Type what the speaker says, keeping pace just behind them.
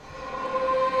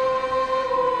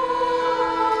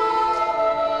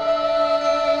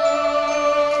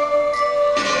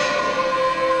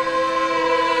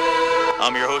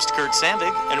I'm your host, Kurt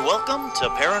Sandvig, and welcome to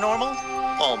Paranormal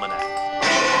Almanac.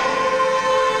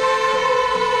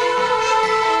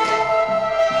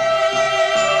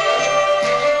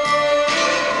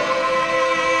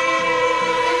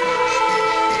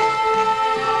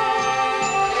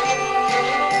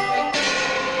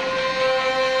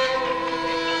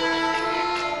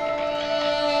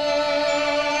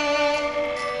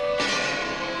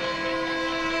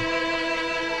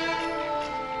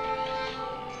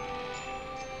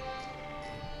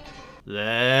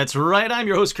 That's right, I'm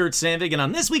your host, Kurt Sandvig, and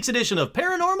on this week's edition of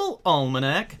Paranormal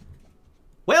Almanac,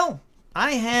 well,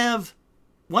 I have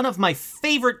one of my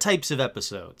favorite types of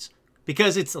episodes,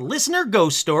 because it's a listener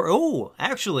ghost story. Oh,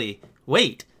 actually,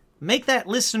 wait, make that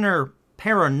listener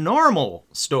paranormal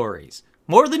stories.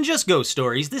 More than just ghost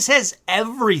stories, this has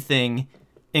everything,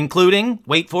 including,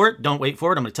 wait for it, don't wait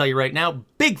for it, I'm going to tell you right now,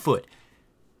 Bigfoot.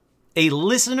 A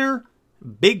listener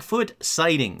Bigfoot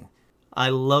sighting. I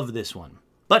love this one.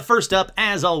 But first up,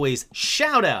 as always,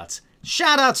 shout-outs.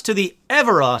 Shout-outs to the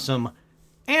ever-awesome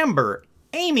Amber,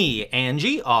 Amy,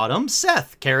 Angie, Autumn,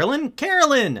 Seth, Carolyn,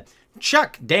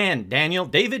 Chuck, Dan, Daniel,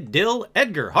 David, Dill,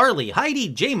 Edgar, Harley, Heidi,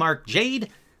 J. Mark, Jade,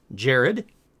 Jared,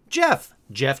 Jeff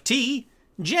T,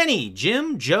 Jenny,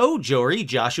 Jim, Joe, Jory,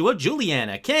 Joshua,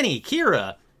 Juliana, Kenny,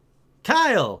 Kira,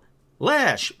 Kyle,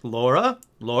 Lash, Laura,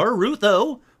 Ruth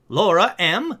O, Laura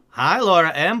M. Hi,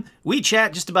 Laura M. We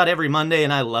chat just about every Monday,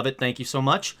 and I love it. Thank you so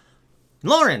much.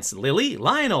 Lawrence, Lily,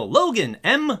 Lionel, Logan,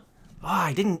 M. Oh,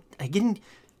 I didn't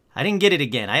get it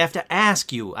again. I have to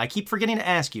ask you. I keep forgetting to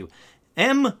ask you.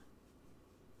 M.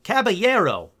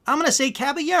 Caballero. I'm going to say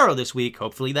Caballero this week.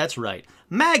 Hopefully that's right.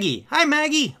 Maggie. Hi,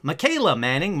 Maggie. Michaela,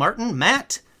 Manning, Martin,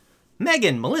 Matt,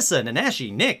 Megan, Melissa,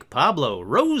 Nanashi, Nick, Pablo,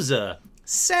 Rosa,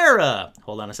 Sarah.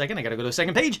 Hold on a second. I got to go to the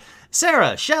second page.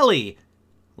 Sarah, Shelley,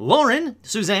 Lauren,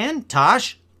 Suzanne,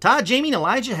 Tosh, Todd, Jamie,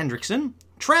 Elijah Hendrickson,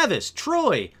 Travis,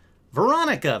 Troy,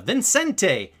 Veronica,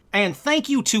 Vincente, and thank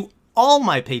you to all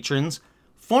my patrons,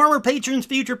 former patrons,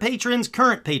 future patrons,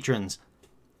 current patrons.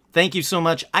 Thank you so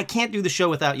much. I can't do the show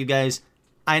without you guys.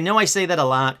 I know I say that a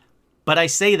lot, but I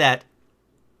say that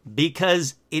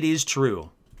because it is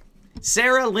true.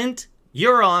 Sarah Lint,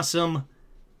 you're awesome.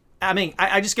 I mean,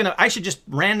 I should just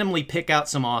randomly pick out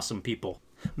some awesome people.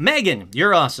 Megan,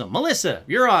 you're awesome. Melissa,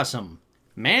 you're awesome.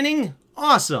 Manning,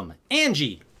 awesome.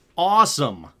 Angie,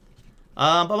 awesome.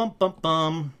 Let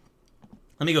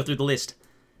me go through the list.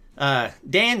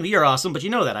 Dan, you're awesome, but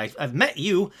you know that. I've met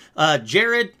you.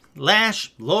 Jared,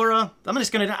 Lash, Laura. I'm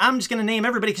just gonna name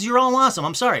everybody because you're all awesome.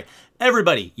 I'm sorry.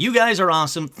 Everybody, you guys are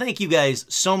awesome. Thank you guys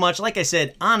so much. Like I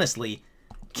said, honestly,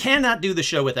 cannot do the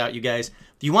show without you guys.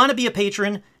 If you want to be a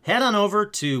patron, head on over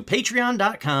to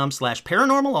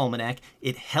patreon.com/paranormalalmanac.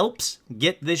 It helps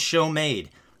get this show made.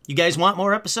 You guys want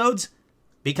more episodes?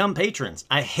 Become patrons.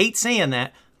 I hate saying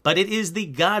that, but it is the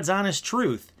God's honest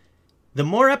truth. The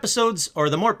more episodes, or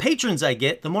the more patrons I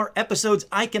get, the more episodes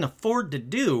I can afford to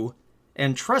do.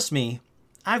 And trust me,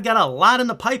 I've got a lot in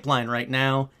the pipeline right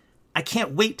now. I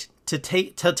can't wait to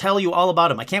tell you all about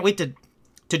them. I can't wait to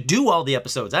do all the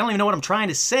episodes. I don't even know what I'm trying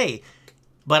to say,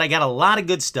 but I got a lot of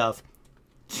good stuff.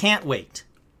 Can't wait.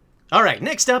 All right,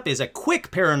 next up is a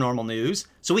quick paranormal news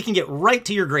so we can get right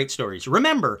to your great stories.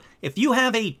 Remember, if you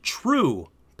have a true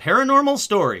paranormal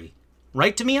story,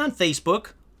 write to me on Facebook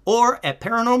or at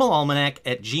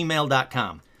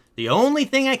paranormalalmanac@gmail.com. The only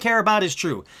thing I care about is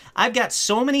true. I've got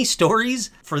so many stories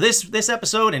for this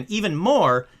episode and even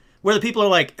more where the people are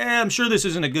like, I'm sure this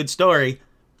isn't a good story.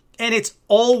 And it's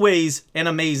always an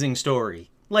amazing story.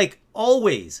 Like,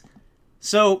 always.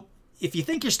 So, if you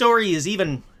think your story is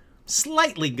even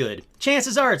slightly good,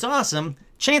 chances are it's awesome.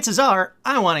 Chances are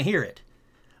I want to hear it.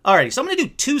 Alrighty, so I'm going to do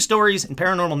 2 stories in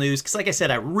paranormal news, because like I said,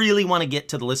 I really want to get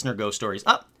to the listener ghost stories.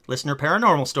 Listener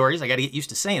paranormal stories. I got to get used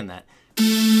to saying that.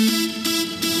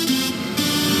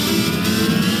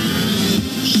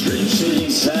 Strange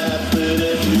things happen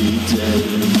every day.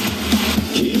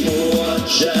 Keep a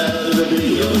watch out and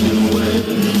be on your way.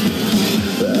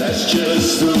 That's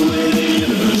just the way the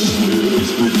universe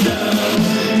moves. But now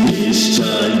it's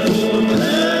time for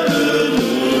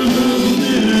paranormal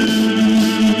news.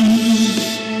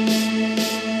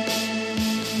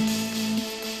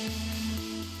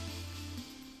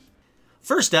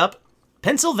 First up,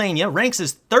 Pennsylvania ranks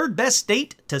as 3rd best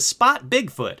state to spot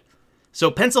Bigfoot. So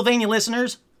Pennsylvania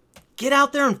listeners, get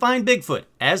out there and find Bigfoot.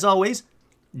 As always,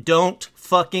 don't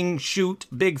fucking shoot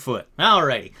Bigfoot.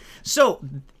 Alrighty. So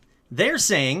they're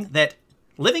saying that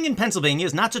living in Pennsylvania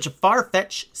is not such a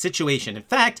far-fetched situation. In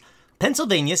fact,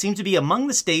 Pennsylvania seems to be among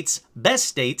the state's best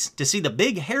states to see the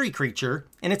big hairy creature,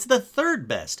 and it's the 3rd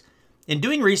best. In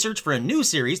doing research for a new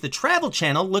series, the Travel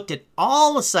Channel looked at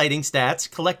all the sighting stats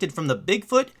collected from the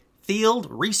Bigfoot Field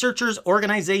Researchers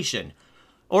Organization,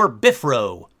 or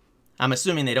BIFRO. I'm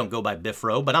assuming they don't go by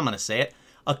BIFRO, but I'm going to say it.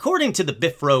 According to the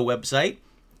BIFRO website,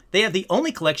 they have the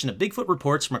only collection of Bigfoot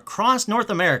reports from across North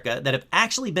America that have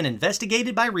actually been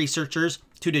investigated by researchers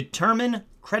to determine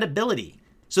credibility.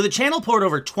 So the channel poured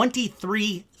over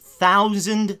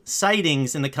 23,000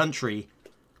 sightings in the country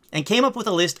and came up with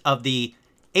a list of the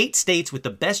 8 states with the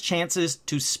best chances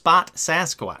to spot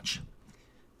Sasquatch.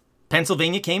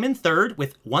 Pennsylvania came in third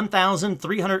with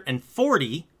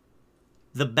 1,340.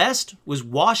 The best was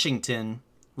Washington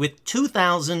with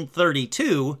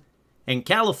 2,032. And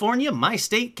California, my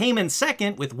state, came in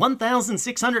second with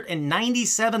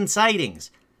 1,697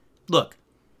 sightings. Look,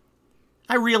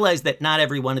 I realize that not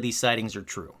every one of these sightings are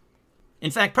true.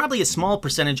 In fact, probably a small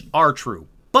percentage are true.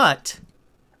 But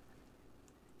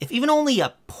if even only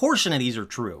a portion of these are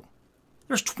true,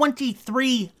 there's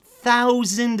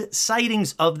 23,000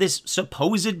 sightings of this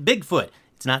supposed Bigfoot.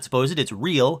 It's not supposed, it's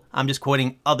real. I'm just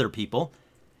quoting other people.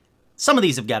 Some of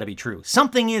these have got to be true.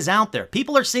 Something is out there.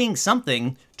 People are seeing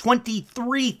something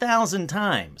 23,000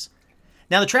 times.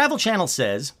 Now, the Travel Channel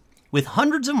says, with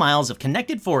hundreds of miles of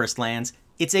connected forest lands,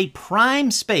 it's a prime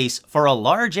space for a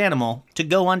large animal to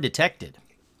go undetected.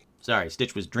 Sorry,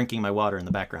 Stitch was drinking my water in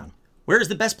the background. Where is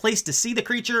the best place to see the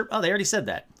creature? Oh, they already said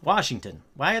that. Washington.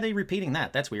 Why are they repeating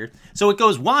that? That's weird. So it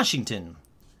goes Washington,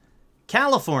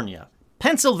 California,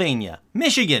 Pennsylvania,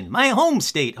 Michigan, my home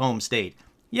state.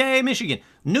 Yay, Michigan.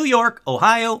 New York,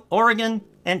 Ohio, Oregon,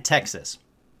 and Texas.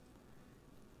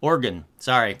 Oregon.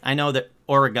 Sorry, I know that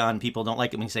Oregon people don't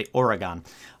like it when you say Oregon.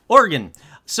 Oregon.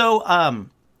 So,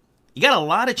 you got a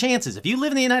lot of chances. If you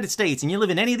live in the United States and you live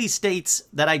in any of these states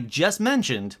that I just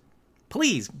mentioned,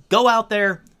 please go out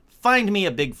there, find me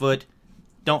a Bigfoot.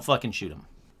 Don't fucking shoot him.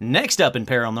 Next up in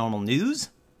paranormal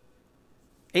news,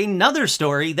 another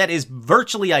story that is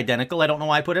virtually identical. I don't know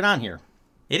why I put it on here.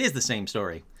 It is the same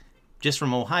story, just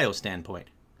from Ohio's standpoint.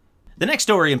 The next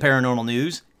story in paranormal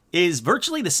news is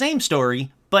virtually the same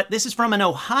story, but this is from an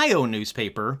Ohio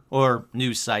newspaper or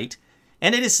news site,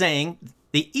 and it is saying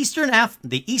the eastern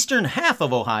half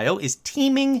of Ohio is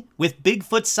teeming with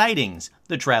Bigfoot sightings,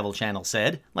 the Travel Channel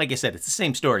said. Like I said, it's the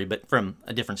same story, but from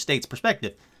a different state's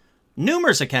perspective.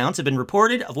 Numerous accounts have been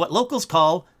reported of what locals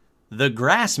call the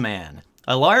Grassman,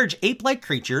 a large ape-like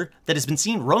creature that has been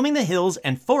seen roaming the hills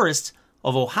and forests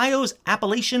of Ohio's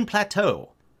Appalachian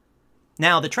Plateau.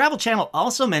 Now, the Travel Channel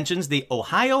also mentions the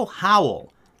Ohio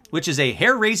Howl, which is a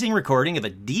hair-raising recording of a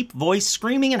deep voice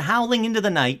screaming and howling into the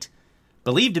night,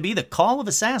 believed to be the call of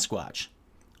a Sasquatch.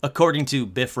 According to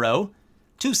BIFRO,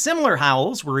 2 similar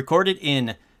howls were recorded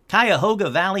in Cuyahoga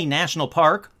Valley National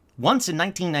Park, once in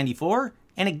 1994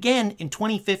 and again in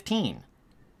 2015.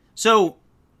 So,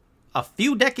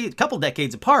 couple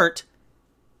decades apart,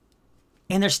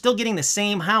 and they're still getting the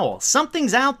same howl.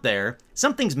 Something's out there,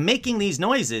 something's making these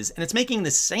noises, and it's making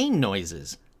the same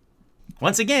noises.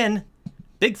 Once again,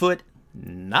 Bigfoot,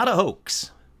 not a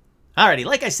hoax. Alrighty,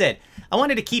 like I said, I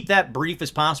wanted to keep that brief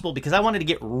as possible because I wanted to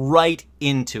get right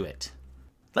into it.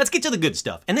 Let's get to the good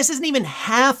stuff. And this isn't even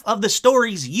half of the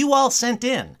stories you all sent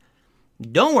in.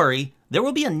 Don't worry, there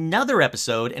will be another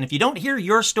episode, and if you don't hear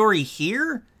your story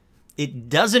here, it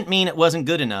doesn't mean it wasn't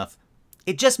good enough.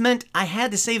 It just meant I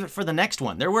had to save it for the next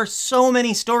one. There were so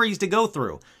many stories to go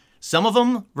through. Some of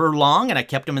them were long, and I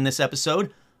kept them in this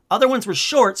episode. Other ones were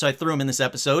short, so I threw them in this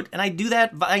episode. And I do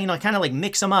that, I kind of like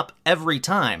mix them up every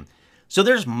time. So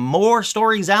there's more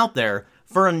stories out there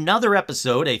for another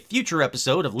episode, a future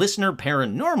episode of Listener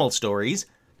Paranormal Stories.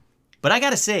 But I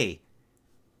gotta say,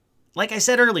 like I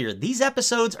said earlier, these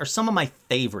episodes are some of my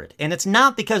favorite. And it's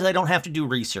not because I don't have to do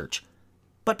research,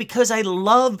 but because I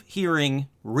love hearing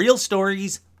real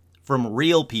stories from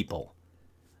real people.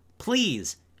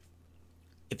 Please,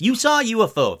 if you saw a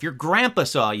UFO, if your grandpa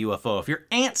saw a UFO, if your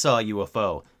aunt saw a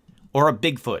UFO, or a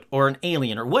Bigfoot, or an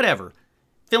alien, or whatever,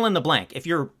 fill in the blank. If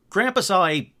your grandpa saw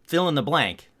a fill in the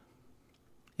blank,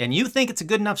 and you think it's a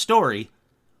good enough story,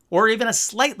 or even a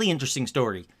slightly interesting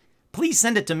story, please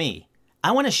send it to me.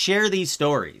 I want to share these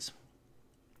stories.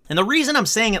 And the reason I'm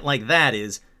saying it like that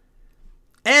is,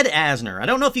 Ed Asner. I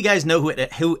don't know if you guys know who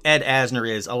Ed Asner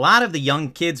is. A lot of the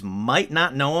young kids might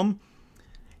not know him.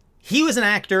 He was an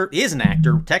actor, is an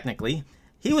actor, technically.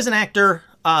 He was an actor,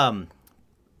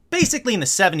 basically in the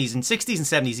 70s and 60s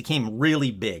and 70s, he came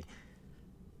really big.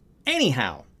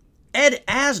 Anyhow, Ed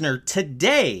Asner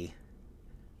today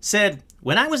said,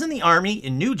 when I was in the Army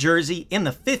in New Jersey in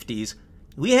the 50s,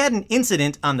 we had an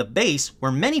incident on the base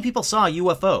where many people saw a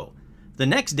UFO. The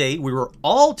next day, we were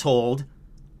all told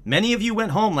Many of you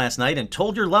went home last night and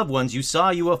told your loved ones you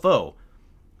saw a UFO.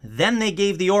 Then they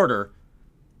gave the order,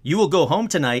 you will go home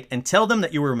tonight and tell them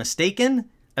that you were mistaken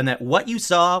and that what you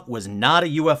saw was not a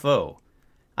UFO.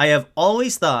 I have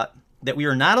always thought that we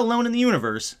are not alone in the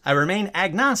universe. I remain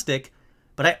agnostic,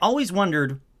 but I always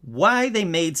wondered why they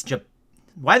made such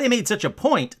a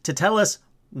point to tell us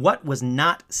what was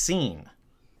not seen.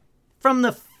 From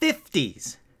the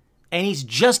 50s, and he's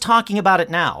just talking about it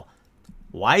now.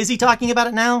 Why is he talking about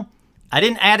it now? I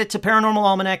didn't add it to Paranormal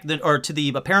Almanac or to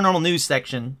the Paranormal News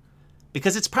section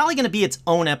because it's probably going to be its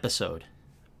own episode.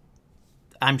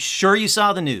 I'm sure you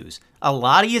saw the news. A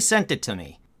lot of you sent it to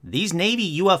me. These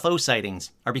Navy UFO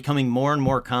sightings are becoming more and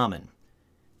more common.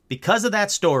 Because of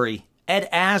that story, Ed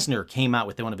Asner came out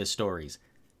with one of his stories.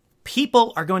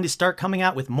 People are going to start coming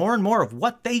out with more and more of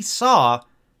what they saw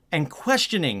and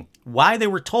questioning why they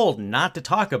were told not to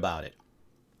talk about it.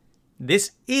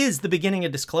 This is the beginning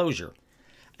of disclosure.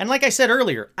 And like I said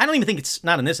earlier, I don't even think it's,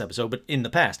 not in this episode, but in the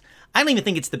past, I don't even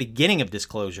think it's the beginning of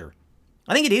disclosure.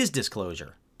 I think it is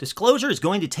disclosure. Disclosure is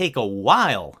going to take a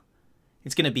while.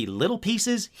 It's going to be little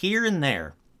pieces here and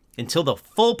there until the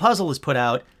full puzzle is put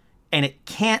out, and it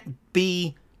can't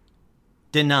be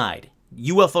denied.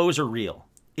 UFOs are real.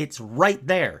 It's right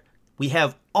there. We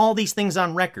have all these things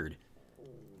on record.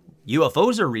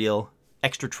 UFOs are real.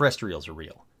 Extraterrestrials are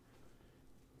real.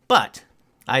 But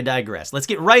I digress. Let's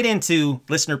get right into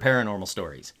listener paranormal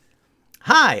stories.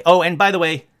 Hi. Oh, and by the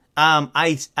way,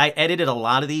 I edited a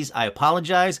lot of these. I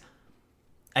apologize.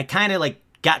 I kind of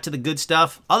got to the good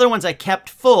stuff. Other ones I kept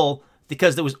full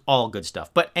because there was all good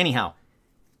stuff. But anyhow,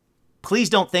 please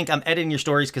don't think I'm editing your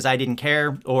stories because I didn't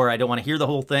care or I don't want to hear the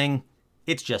whole thing.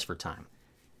 It's just for time.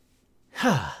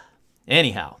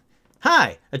 Anyhow.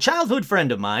 Hi, a childhood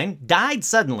friend of mine died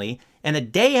suddenly, and the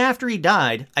day after he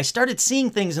died, I started seeing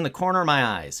things in the corner of my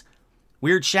eyes.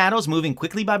 Weird shadows moving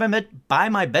quickly by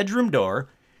my bedroom door,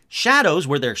 shadows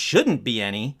where there shouldn't be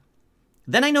any.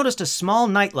 Then I noticed a small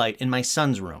nightlight in my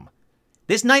son's room.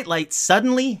 This nightlight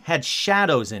suddenly had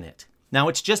shadows in it. Now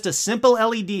it's just a simple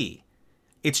LED.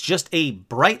 It's just a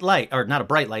bright light, or not a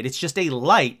bright light, it's just a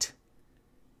light.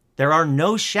 There are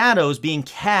no shadows being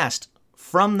cast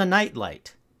from the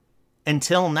nightlight.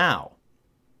 Until now.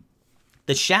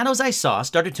 The shadows I saw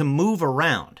started to move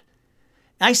around.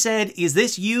 I said, is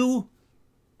this you?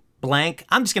 Blank.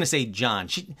 I'm just going to say John.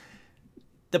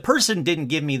 The person didn't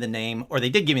give me the name, or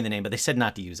they did give me the name, but they said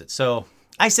not to use it. So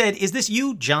I said, is this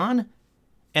you, John?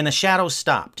 And the shadows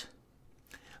stopped.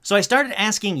 So I started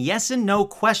asking yes and no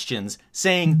questions,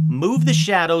 saying, move the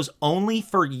shadows only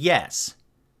for yes.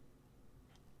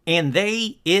 And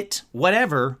they, it,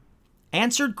 whatever,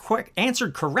 answered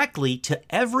correctly to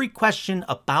every question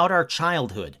about our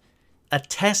childhood. A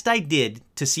test I did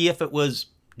to see if it was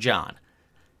John.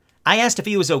 I asked if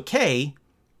he was okay,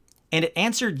 and it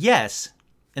answered yes,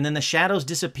 and then the shadows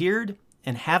disappeared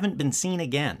and haven't been seen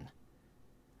again.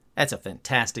 That's a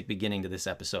fantastic beginning to this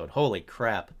episode. Holy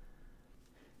crap.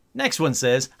 Next one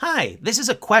says, hi, this is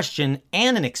a question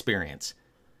and an experience.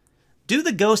 Do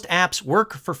the ghost apps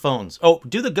work for phones? Oh,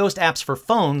 do the ghost apps for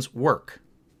phones work?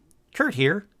 Kurt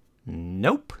here.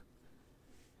 Nope.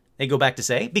 They go back to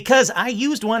say, because I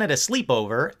used one at a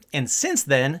sleepover, and since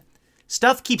then,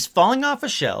 stuff keeps falling off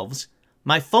of shelves,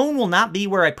 my phone will not be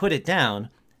where I put it down,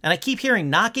 and I keep hearing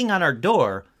knocking on our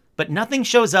door, but nothing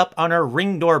shows up on our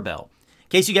Ring doorbell. In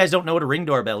case you guys don't know what a Ring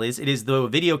doorbell is, it is the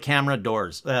video camera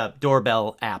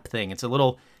doorbell app thing. It's a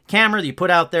little camera that you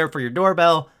put out there for your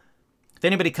doorbell. If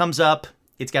anybody comes up,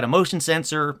 it's got a motion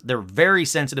sensor. They're very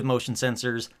sensitive motion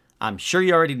sensors. I'm sure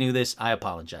you already knew this. I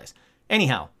apologize.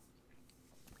 Anyhow,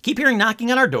 keep hearing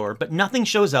knocking on our door, but nothing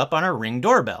shows up on our Ring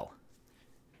doorbell.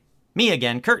 Me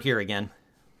again, Kurt here again.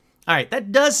 All right,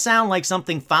 that does sound like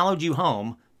something followed you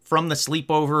home from the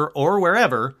sleepover or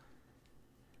wherever.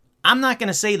 I'm not going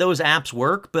to say those apps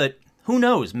work, but who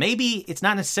knows? Maybe it's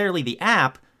not necessarily the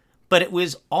app, but it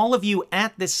was all of you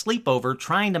at this sleepover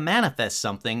trying to manifest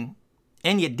something,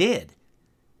 and you did.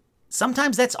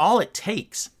 Sometimes that's all it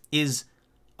takes, is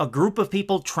a group of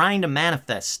people trying to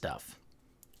manifest stuff.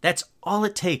 That's all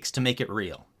it takes to make it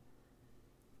real.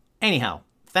 Anyhow,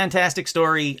 fantastic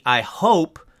story. I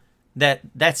hope that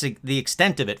that's the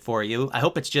extent of it for you. I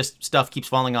hope it's just stuff keeps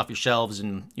falling off your shelves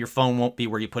and your phone won't be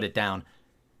where you put it down.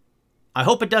 I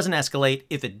hope it doesn't escalate.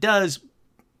 If it does,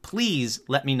 please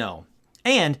let me know.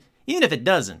 And even if it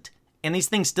doesn't, and these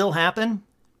things still happen,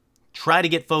 try to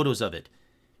get photos of it.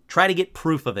 Try to get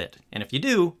proof of it. And if you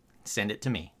do, send it to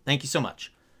me. Thank you so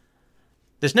much.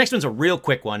 This next one's a real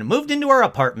quick one. Moved into our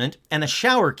apartment and the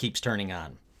shower keeps turning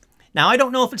on. Now, I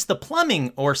don't know if it's the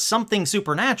plumbing or something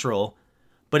supernatural,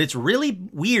 but it's really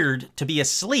weird to be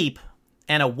asleep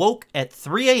and awoke at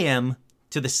 3 a.m.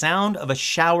 to the sound of a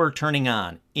shower turning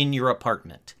on in your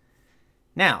apartment.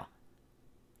 Now,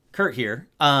 Kurt here,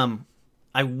 I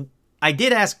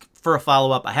did ask for a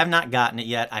follow-up. I have not gotten it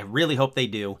yet. I really hope they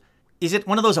do. Is it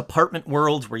one of those apartment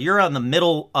worlds where you're on the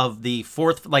middle of the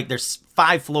fourth, like there's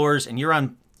 5 floors and you're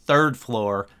on 3rd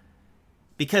floor?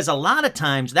 Because a lot of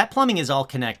times that plumbing is all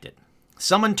connected.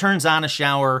 Someone turns on a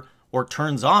shower or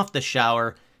turns off the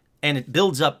shower and it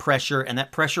builds up pressure and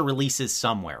that pressure releases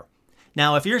somewhere.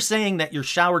 Now, if you're saying that your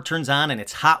shower turns on and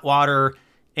it's hot water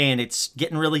and it's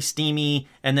getting really steamy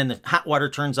and then the hot water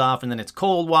turns off and then it's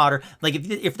cold water, like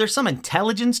if there's some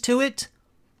intelligence to it,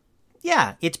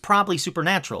 yeah, it's probably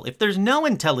supernatural. If there's no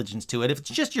intelligence to it, if it's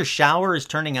just your shower is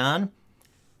turning on,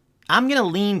 I'm going to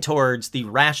lean towards the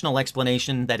rational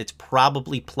explanation that it's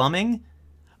probably plumbing,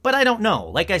 but I don't know.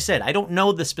 Like I said, I don't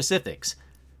know the specifics.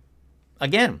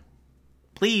 Again,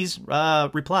 please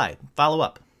reply, follow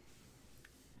up.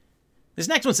 This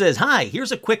next one says, hi,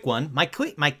 here's a quick one. My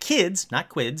kids, not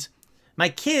quids, my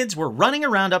kids were running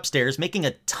around upstairs making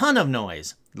a ton of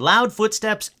noise, loud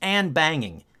footsteps and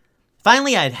banging.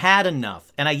 Finally, I'd had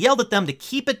enough, and I yelled at them to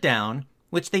keep it down,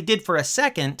 which they did for a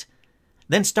second,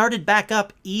 then started back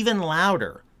up even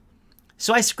louder.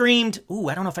 So I screamed,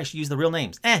 I don't know if I should use the real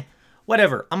names.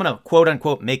 Whatever. I'm going to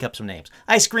quote-unquote make up some names.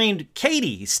 I screamed,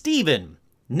 Katie, Steven,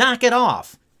 knock it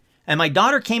off. And my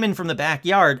daughter came in from the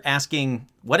backyard asking,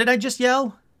 what did I just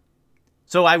yell?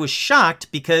 So I was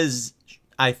shocked because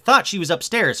I thought she was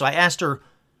upstairs. So I asked her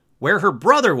where her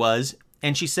brother was,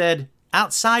 and she said,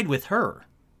 outside with her.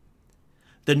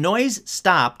 The noise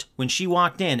stopped when she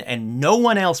walked in and no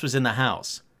one else was in the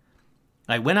house.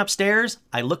 I went upstairs.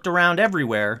 I looked around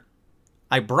everywhere.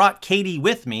 I brought Katie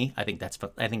with me. I think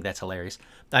that's hilarious.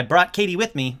 I brought Katie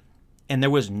with me and there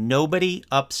was nobody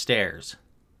upstairs.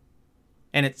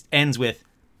 And it ends with,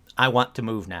 I want to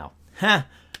move now.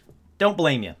 Don't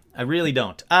blame you. I really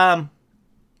don't.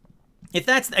 If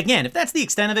that's the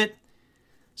extent of it,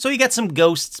 so you got some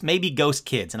ghosts, maybe ghost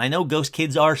kids. And I know ghost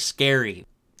kids are scary.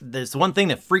 There's one thing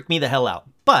that freaked me the hell out.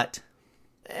 But,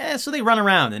 so they run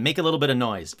around and make a little bit of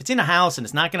noise. If it's in a house and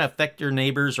it's not going to affect your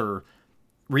neighbors or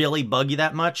really bug you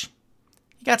that much,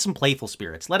 you got some playful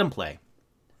spirits. Let them play.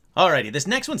 Alrighty, this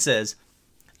next one says,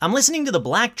 I'm listening to the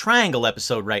Black Triangle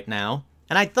episode right now,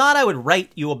 and I thought I would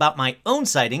write you about my own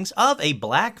sightings of a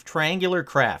black triangular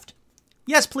craft.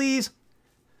 Yes, please.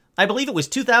 I believe it was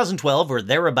 2012 or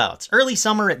thereabouts, early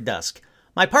summer at dusk.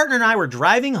 My partner and I were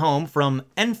driving home from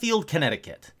Enfield,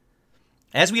 Connecticut.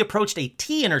 As we approached a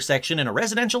T intersection in a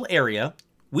residential area,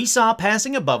 we saw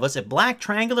passing above us a black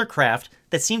triangular craft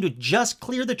that seemed to just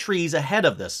clear the trees ahead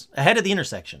of the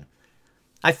intersection.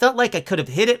 I felt like I could have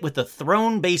hit it with a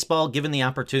thrown baseball given the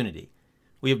opportunity.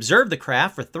 We observed the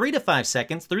craft for 3 to 5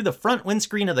 seconds through the front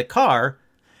windscreen of the car.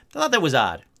 I thought that was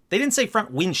odd. They didn't say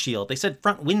front windshield, they said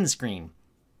front windscreen.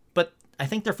 But I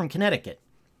think they're from Connecticut.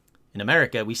 In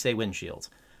America, we say windshields.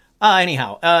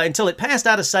 Until it passed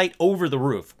out of sight over the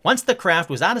roof. Once the craft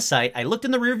was out of sight, I looked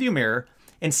in the rearview mirror,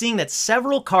 and seeing that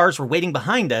several cars were waiting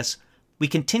behind us, we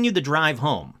continued the drive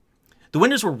home. The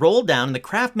windows were rolled down, and the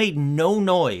craft made no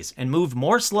noise and moved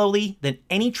more slowly than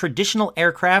any traditional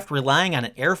aircraft relying on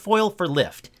an airfoil for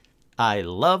lift. I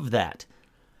love that.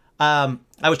 I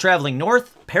was traveling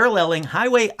north, paralleling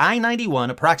Highway I-91,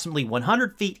 approximately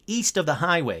 100 feet east of the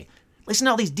highway. Listen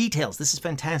to all these details. This is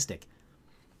fantastic.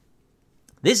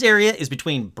 This area is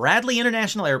between Bradley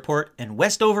International Airport and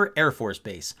Westover Air Force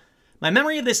Base. My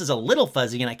memory of this is a little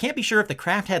fuzzy, and I can't be sure if the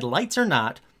craft had lights or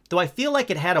not, though I feel like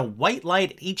it had a white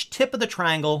light at each tip of the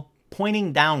triangle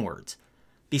pointing downwards.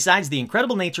 Besides the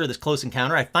incredible nature of this close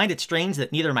encounter, I find it strange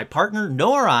that neither my partner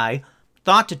nor I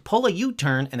thought to pull a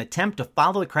U-turn and attempt to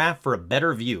follow the craft for a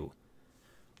better view.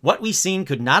 What we seen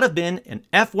could not have been an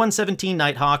F-117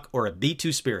 Nighthawk or a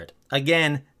B-2 Spirit.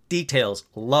 Again, details,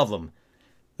 love them.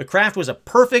 The craft was a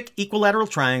perfect equilateral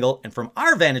triangle and from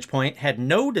our vantage point had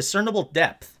no discernible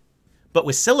depth, but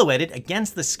was silhouetted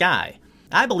against the sky.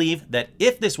 I believe that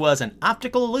if this was an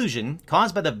optical illusion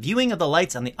caused by the viewing of the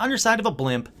lights on the underside of a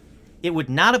blimp, it would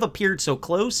not have appeared so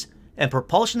close and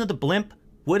propulsion of the blimp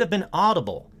would have been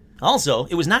audible. Also,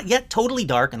 it was not yet totally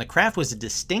dark and the craft was a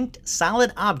distinct,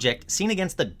 solid object seen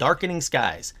against the darkening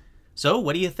skies. So,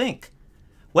 what do you think?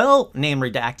 Well, name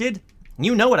redacted,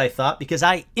 you know what I thought because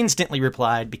I instantly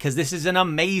replied because this is an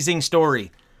amazing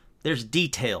story. There's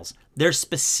details, there's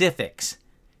specifics.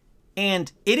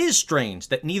 And it is strange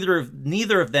that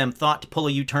neither of them thought to pull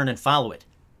a U-turn and follow it.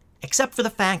 Except for the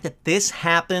fact that this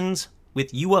happens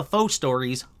with UFO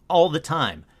stories all the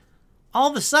time.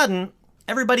 All of a sudden,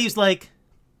 everybody's like,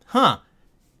 huh,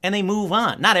 and they move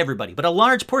on. Not everybody, but a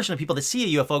large portion of people that see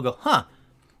a UFO go, huh,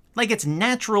 Like it's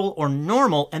natural or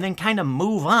normal and then kind of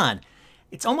move on.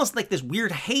 It's almost like this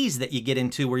weird haze that you get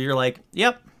into where you're like,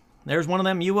 yep, there's one of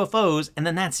them UFOs, and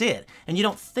then that's it. And you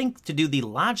don't think to do the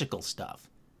logical stuff.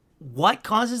 What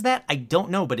causes that? I don't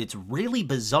know, but it's really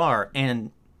bizarre.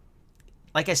 And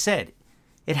like I said,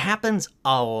 it happens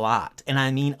a lot. And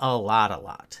I mean a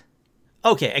lot.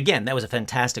 Okay, again, that was a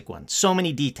fantastic one. So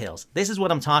many details. This is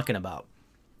what I'm talking about.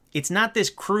 It's not this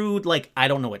crude, like, I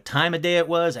don't know what time of day it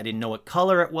was. I didn't know what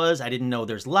color it was. I didn't know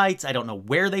there's lights. I don't know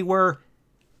where they were.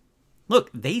 Look,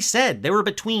 they said they were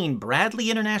between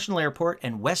Bradley International Airport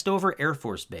and Westover Air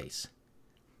Force Base.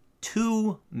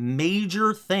 2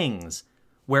 major things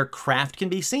where craft can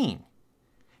be seen.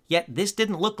 Yet this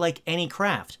didn't look like any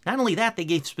craft. Not only that, they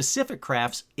gave specific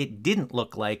crafts it didn't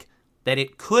look like that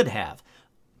it could have.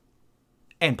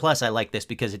 And plus, I like this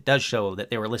because it does show that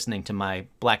they were listening to my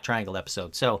Black Triangle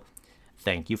episode. So,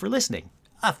 thank you for listening.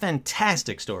 A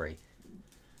fantastic story.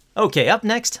 Okay, up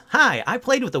next. Hi, I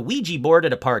played with a Ouija board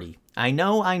at a party. I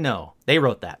know. They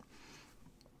wrote that.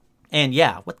 And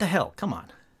yeah, what the hell? Come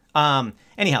on.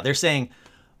 Anyhow, they're saying,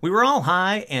 we were all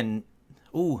high and...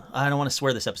 Ooh, I don't want to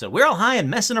swear this episode. We were all high and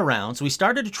messing around, so we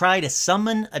started to try to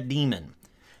summon a demon.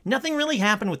 Nothing really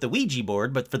happened with the Ouija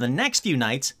board, but for the next few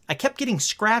nights, I kept getting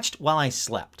scratched while I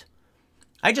slept.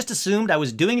 I just assumed I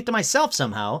was doing it to myself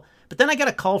somehow, but then I got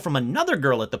a call from another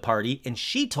girl at the party, and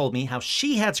she told me how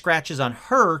she had scratches on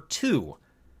her, too.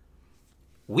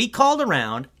 We called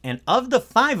around, and of the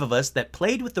 5 of us that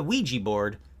played with the Ouija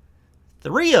board,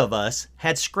 3 of us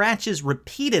had scratches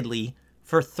repeatedly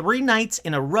for 3 nights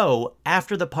in a row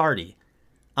after the party,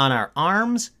 on our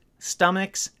arms,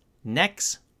 stomachs,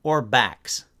 necks, or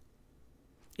backs.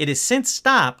 It has since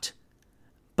stopped,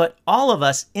 but all of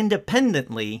us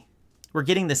independently were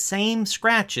getting the same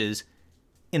scratches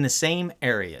in the same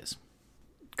areas.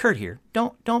 Kurt here,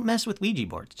 don't mess with Ouija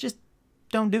boards. Just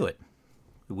don't do it.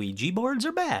 Ouija boards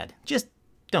are bad. Just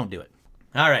don't do it.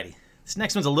 Alrighty, this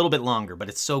next one's a little bit longer, but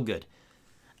it's so good.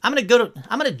 I'm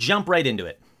gonna jump right into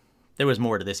it. There was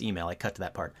more to this email. I cut to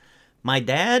that part. My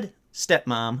dad,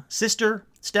 stepmom, sister,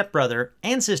 stepbrother,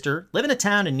 and sister live in a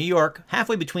town in New York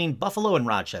halfway between Buffalo and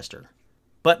Rochester.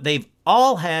 But they've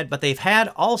had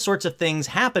all sorts of things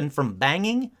happen, from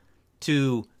banging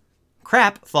to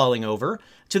crap falling over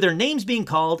to their names being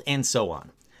called and so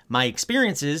on. My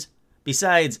experiences,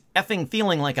 besides effing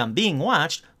feeling like I'm being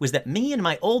watched, was that me and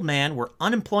my old man were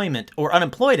unemployed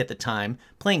at the time,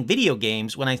 playing video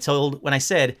games when I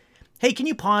said, "Hey, can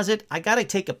you pause it? I gotta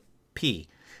take a pee."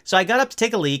 So I got up to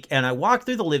take a leak, and I walked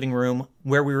through the living room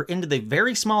where we were into the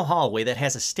very small hallway that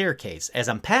has a staircase. As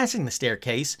I'm passing the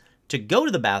staircase to go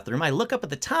to the bathroom, I look up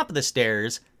at the top of the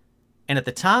stairs, and at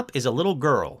the top is a little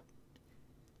girl.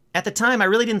 At the time, I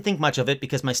really didn't think much of it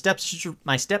because my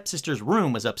stepsister's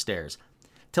room was upstairs,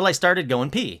 till I started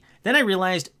going pee. Then I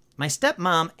realized my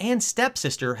stepmom and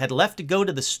stepsister had left to go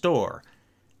to the store.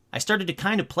 I started to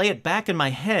kind of play it back in my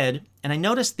head, and I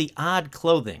noticed the odd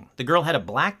clothing. The girl had a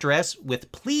black dress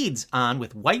with pleats on,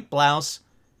 with white blouse,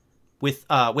 with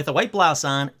a white blouse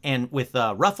on, and with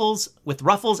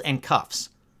ruffles and cuffs.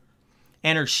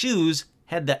 And her shoes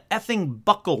had the effing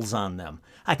buckles on them.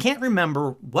 I can't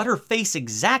remember what her face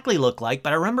exactly looked like,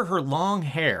 but I remember her long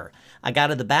hair. I got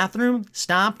to the bathroom,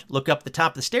 stopped, looked up the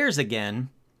top of the stairs again,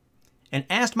 and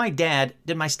asked my dad,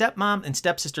 did my stepmom and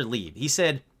stepsister leave? He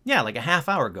said, yeah, like a half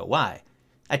hour ago. Why?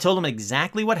 I told him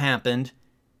exactly what happened,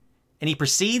 and he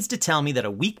proceeds to tell me that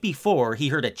a week before, he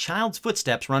heard a child's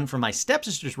footsteps run from my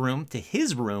stepsister's room to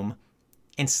his room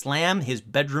and slam his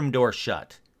bedroom door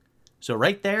shut. So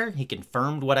right there, he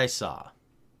confirmed what I saw.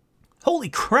 Holy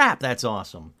crap, that's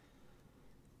awesome.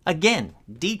 Again,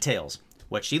 details.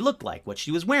 What she looked like, what she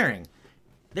was wearing.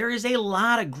 There is a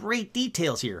lot of great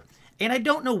details here. And I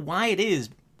don't know why it is.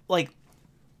 Like,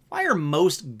 why are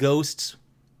most ghosts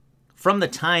from the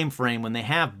time frame when they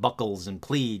have buckles and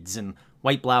pleats and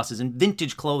white blouses and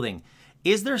vintage clothing?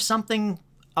 Is there something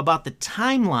about the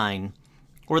timeline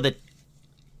or the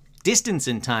distance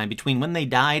in time between when they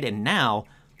died and now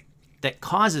that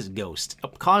causes ghosts,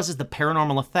 causes the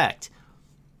paranormal effect?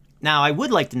 Now, I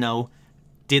would like to know,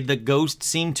 did the ghost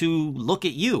seem to look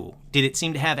at you? Did it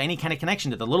seem to have any kind of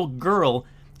connection? Did the little girl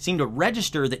seem to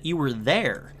register that you were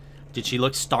there? Did she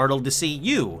look startled to see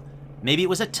you? Maybe it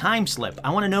was a time slip.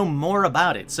 I want to know more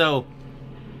about it. So,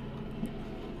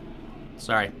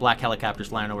 sorry, black helicopters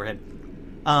flying overhead.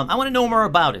 I want to know more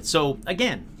about it. So,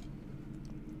 again,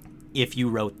 if you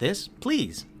wrote this,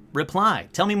 please reply.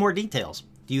 Tell me more details.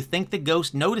 Do you think the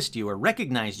ghost noticed you or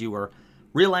recognized you or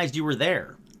realized you were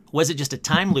there? Was it just a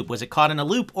time loop? Was it caught in a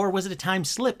loop? Or was it a time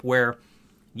slip where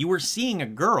you were seeing a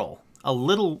girl, a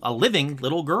living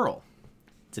little girl?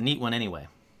 It's a neat one anyway.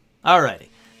 Alrighty.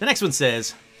 The next one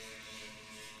says,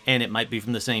 and it might be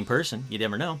from the same person, you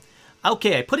never know.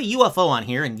 Okay, I put a UFO on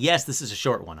here, and yes, this is a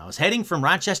short one. I was heading from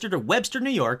Rochester to Webster,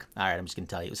 New York. Alright, I'm just going to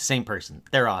tell you, it was the same person.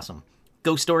 They're awesome.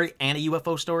 Ghost story and a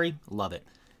UFO story, love it.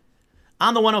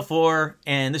 On the 104,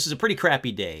 and this is a pretty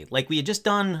crappy day. Like we just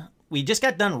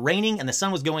got done raining and the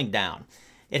sun was going down.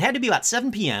 It had to be about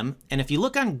 7 p.m., and if you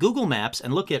look on Google Maps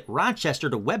and look at Rochester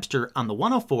to Webster on the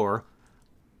 104,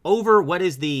 over what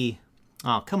is the,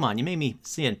 oh, come on, you made me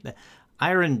see it,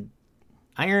 Iron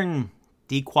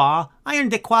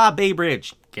Dequoy Bay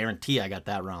Bridge. Guarantee I got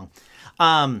that wrong.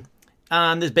 On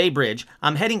this Bay Bridge,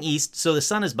 I'm heading east, so the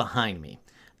sun is behind me.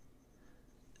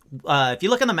 If you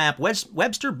look on the map,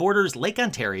 Webster borders Lake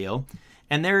Ontario,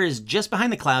 and there is just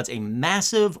behind the clouds a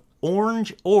massive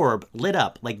orange orb lit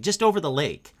up, like just over the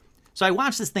lake. So I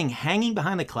watched this thing hanging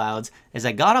behind the clouds as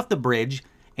I got off the bridge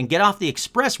and get off the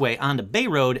expressway onto Bay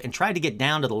Road and tried to get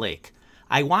down to the lake.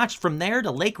 I watched from there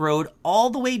to Lake Road all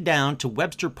the way down to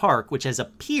Webster Park, which has a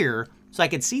pier, so I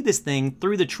could see this thing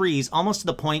through the trees almost to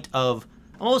the point of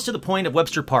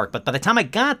Webster Park. But by the time I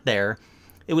got there,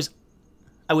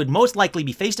 I would most likely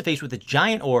be face to face with a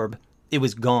giant orb. It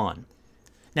was gone.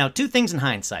 Now, two things in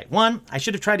hindsight. One, I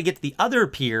should have tried to get to the other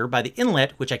pier by the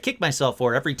inlet, which I kick myself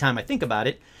for every time I think about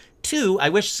it. Two, I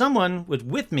wish someone was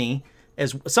with me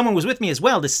as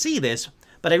well to see this,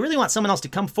 but I really want someone else to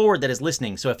come forward that is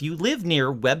listening. So if you live near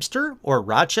Webster or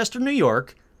Rochester, New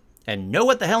York, and know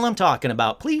what the hell I'm talking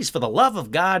about, please, for the love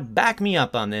of God, back me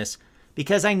up on this,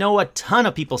 because I know a ton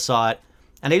of people saw it,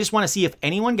 and I just want to see if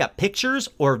anyone got pictures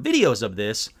or videos of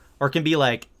this, or can be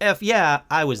like, F yeah,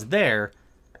 I was there.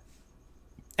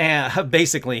 And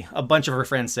basically, a bunch of her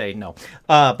friends say no.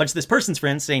 A bunch of this person's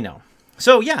friends say no.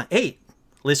 So yeah, hey,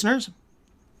 listeners,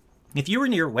 if you were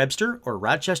near Webster or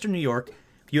Rochester, New York,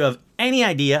 if you have any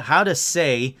idea how to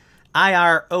say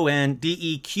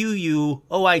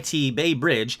IRONDEQUOIT Bay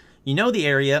Bridge, you know the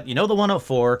area, you know the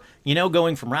 104, you know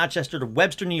going from Rochester to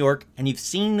Webster, New York, and you've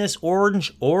seen this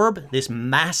orange orb, this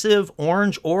massive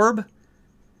orange orb,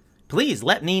 please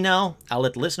let me know. I'll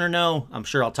let the listener know. I'm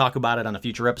sure I'll talk about it on a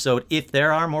future episode if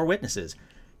there are more witnesses.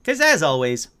 Because as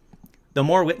always, the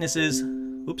more witnesses,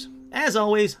 the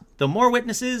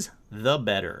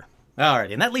better.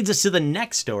 Alright, and that leads us to the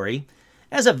next story.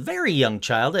 As a very young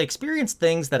child, I experienced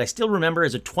things that I still remember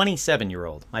as a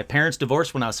 27-year-old. My parents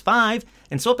divorced when I was 5,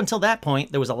 and so up until that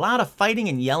point, there was a lot of fighting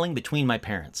and yelling between my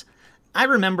parents. I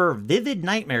remember vivid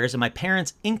nightmares of my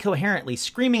parents incoherently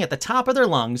screaming at the top of their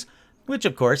lungs, which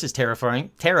of course is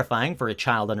terrifying for a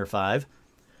child under 5.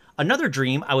 Another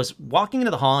dream, I was walking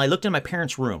into the hall, I looked in my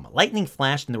parents' room. Lightning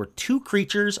flashed and there were 2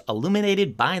 creatures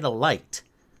illuminated by the light.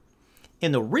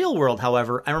 In the real world,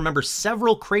 however, I remember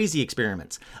several crazy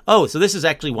experiments. Oh, so this is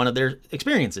actually one of their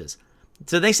experiences.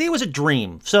 So they say it was a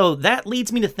dream. So that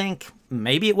leads me to think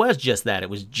maybe it was just that. It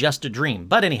was just a dream.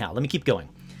 But anyhow, let me keep going.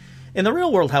 In the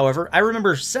real world, however, I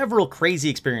remember several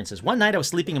crazy experiences. One night I was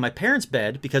sleeping in my parents'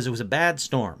 bed because it was a bad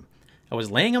storm. I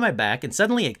was laying on my back and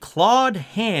suddenly a clawed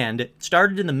hand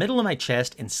started in the middle of my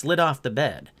chest and slid off the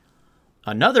bed.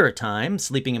 Another time,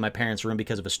 sleeping in my parents' room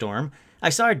because of a storm, I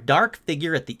saw a dark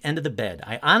figure at the end of the bed.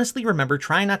 I honestly remember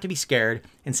trying not to be scared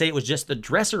and say it was just the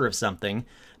dresser of something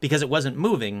because it wasn't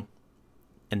moving,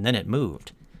 and then it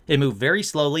moved. It moved very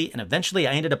slowly, and eventually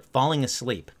I ended up falling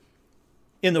asleep.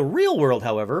 In the real world,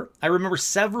 however, I remember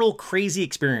several crazy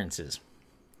experiences.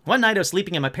 One night I was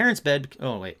sleeping in my parents' bed.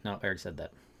 Oh, wait, no, I already said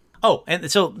that. Oh,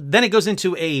 and so then it goes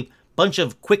into a bunch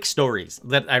of quick stories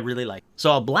that I really like.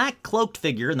 So a black cloaked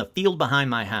figure in the field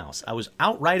behind my house. I was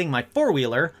out riding my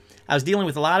four-wheeler. I was dealing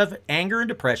with a lot of anger and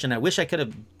depression. I wish I could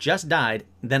have just died.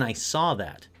 Then I saw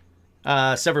that.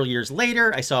 Several years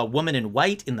later, I saw a woman in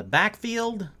white in the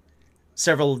backfield.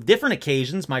 Several different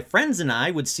occasions, my friends and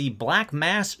I would see black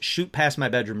mass shoot past my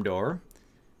bedroom door.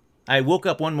 I woke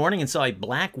up one morning and saw a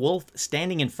black wolf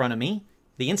standing in front of me.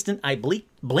 The instant I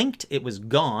blinked, it was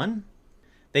gone.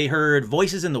 They heard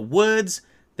voices in the woods.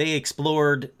 They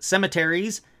explored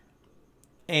cemeteries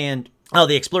and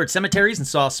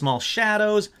saw small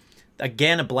shadows.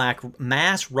 Again, a black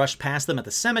mass rushed past them at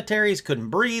the cemeteries, couldn't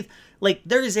breathe. Like,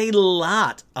 there is a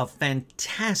lot of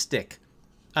fantastic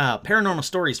paranormal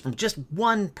stories from just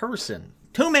one person.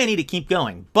 Too many to keep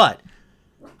going. But,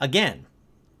 again,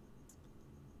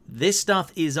 this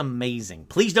stuff is amazing.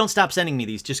 Please don't stop sending me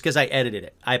these just because I edited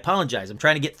it. I apologize. I'm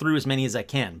trying to get through as many as I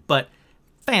can. But,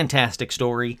 fantastic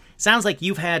story. Sounds like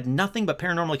you've had nothing but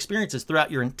paranormal experiences throughout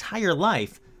your entire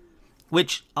life,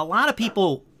 which a lot of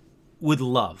people would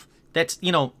love. That's,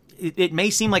 it may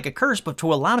seem like a curse, but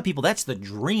to a lot of people, that's the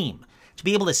dream. To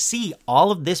be able to see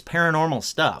all of this paranormal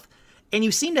stuff. And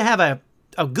you seem to have a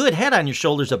good head on your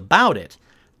shoulders about it.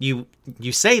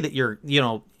 You say that you're,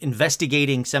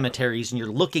 investigating cemeteries and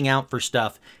you're looking out for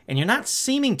stuff, and you're not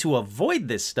seeming to avoid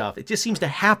this stuff. It just seems to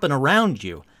happen around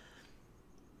you.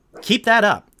 Keep that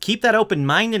up. Keep that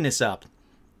open-mindedness up.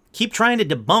 Keep trying to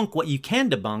debunk what you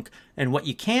can debunk, and what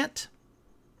you can't,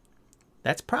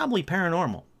 that's probably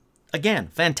paranormal. Again,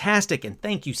 fantastic, and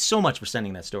thank you so much for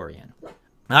sending that story in.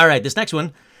 All right, this next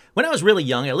one. When I was really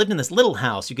young, I lived in this little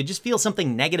house. You could just feel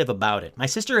something negative about it. My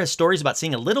sister has stories about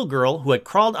seeing a little girl who had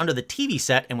crawled under the TV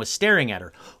set and was staring at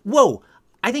her. Whoa,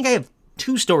 I think I have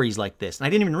 2 stories like this, and I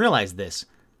didn't even realize this.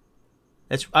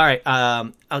 That's all right.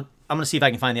 I'm going to see if I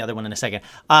can find the other one in a second.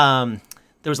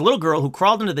 There was a little girl who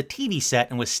crawled under the TV set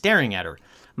and was staring at her.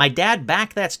 My dad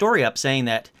backed that story up, saying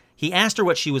that he asked her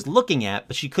what she was looking at,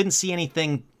 but she couldn't see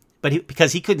anything,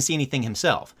 because he couldn't see anything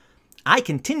himself. I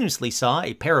continuously saw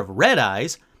a pair of red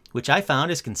eyes, which I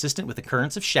found is consistent with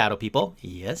occurrence of shadow people,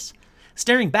 yes,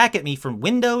 staring back at me from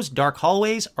windows, dark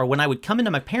hallways, or when I would come into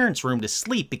my parents' room to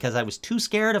sleep because I was too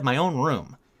scared of my own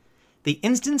room. The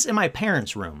instance in my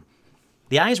parents' room,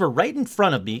 the eyes were right in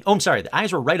front of me. The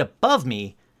eyes were right above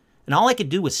me, and all I could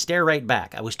do was stare right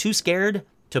back. I was too scared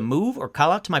to move or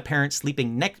call out to my parents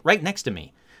sleeping right next to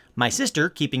me. My sister,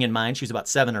 keeping in mind she was about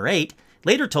 7 or 8,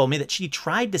 later told me that she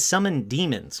tried to summon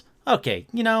demons. Okay,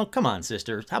 come on,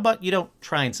 sister. How about you don't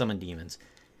try and summon demons?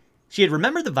 She had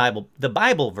remembered the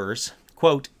Bible verse,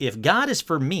 quote, "If God is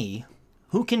for me,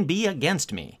 who can be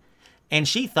against me?" And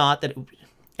she thought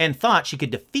she could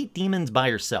defeat demons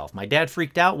by herself. My dad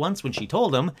freaked out once when she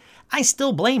told him. I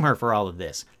still blame her for all of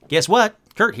this. Guess what?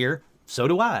 Kurt here. So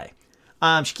do I.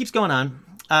 She keeps going on.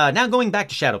 Now going back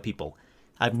to shadow people.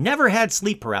 I've never had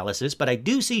sleep paralysis, but I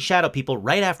do see shadow people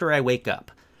right after I wake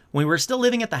up. When we were still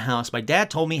living at the house, my dad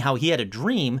told me how he had a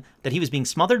dream that he was being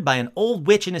smothered by an old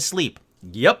witch in his sleep.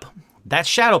 Yep, that's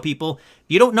shadow people. If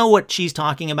you don't know what she's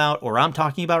talking about or I'm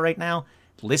talking about right now,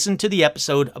 listen to the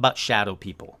episode about shadow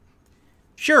people.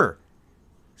 Sure,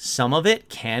 some of it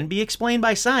can be explained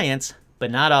by science,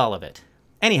 but not all of it.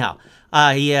 Anyhow,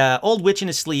 old witch in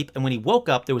his sleep, and when he woke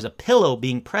up, there was a pillow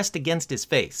being pressed against his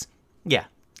face. Yeah,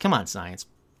 come on, science.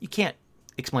 You can't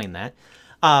explain that.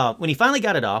 When he finally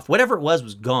got it off, whatever it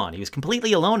was gone. He was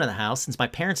completely alone in the house since my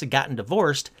parents had gotten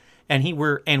divorced, and we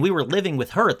were living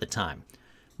with her at the time.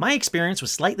 My experience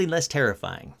was slightly less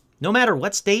terrifying. No matter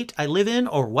what state I live in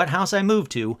or what house I move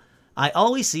to, I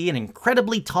always see an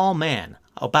incredibly tall man,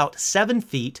 about 7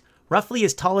 feet, roughly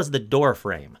as tall as the door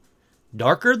frame.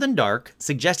 Darker than dark,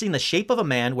 suggesting the shape of a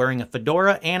man wearing a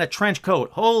fedora and a trench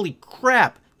coat. Holy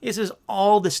crap! This is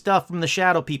all the stuff from the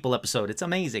Shadow People episode. It's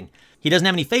amazing. He doesn't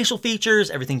have any facial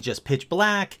features. Everything's just pitch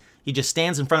black. He just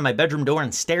stands in front of my bedroom door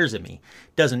and stares at me.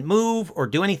 Doesn't move or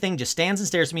do anything, just stands and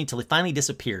stares at me until he finally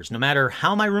disappears. No matter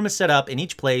how my room is set up in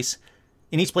each place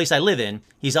I live in,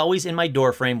 he's always in my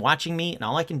door frame watching me, and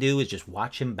all I can do is just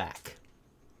watch him back.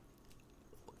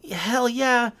 Hell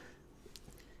yeah.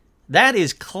 That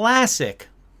is classic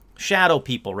Shadow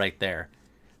People right there.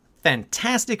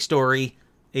 Fantastic story.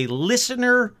 A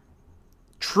listener,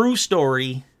 true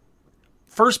story,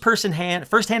 first-hand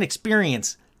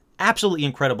experience. Absolutely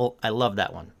incredible. I love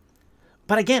that one.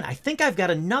 But again, I think I've got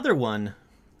another one.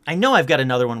 I know I've got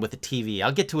another one with a TV.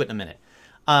 I'll get to it in a minute.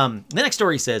 The next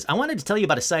story says, I wanted to tell you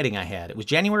about a sighting I had. It was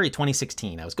January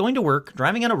 2016. I was going to work,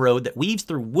 driving on a road that weaves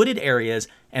through wooded areas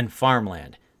and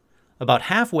farmland. About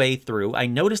halfway through, I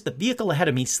noticed the vehicle ahead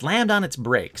of me slammed on its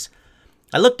brakes.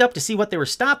 I looked up to see what they were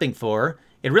stopping for.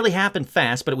 It really happened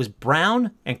fast, but it was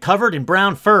brown and covered in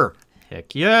brown fur.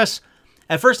 Heck yes.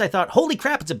 At first I thought, holy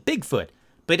crap, it's a Bigfoot.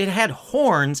 But it had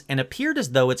horns and appeared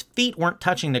as though its feet weren't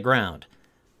touching the ground.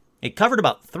 It covered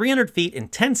about 300 feet in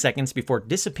 10 seconds before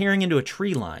disappearing into a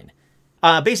tree line.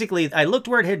 Basically, I looked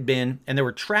where it had been, and there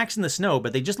were tracks in the snow,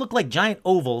 but they just looked like giant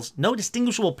ovals, no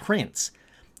distinguishable prints.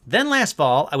 Then last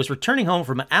fall, I was returning home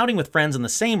from an outing with friends on the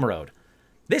same road.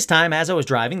 This time, as I was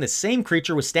driving, the same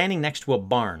creature was standing next to a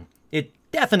barn. It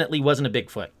definitely wasn't a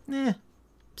Bigfoot.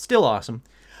 Still awesome.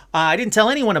 I didn't tell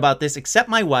anyone about this except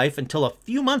my wife until a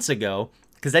few months ago,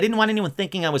 because I didn't want anyone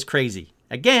thinking I was crazy.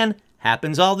 Again,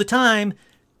 happens all the time.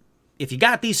 If you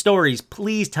got these stories,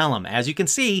 please tell them. As you can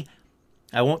see,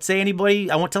 I won't tell anybody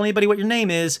what your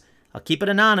name is. I'll keep it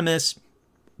anonymous.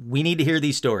 We need to hear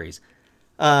these stories.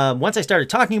 Once I started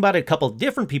talking about it, a couple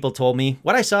different people told me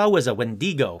what I saw was a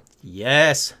Wendigo.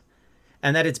 Yes.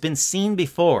 And that it's been seen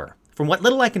before. From what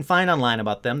little I can find online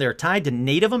about them, they're tied to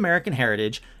Native American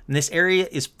heritage, and this area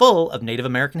is full of Native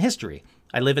American history.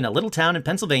 I live in a little town in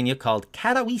Pennsylvania called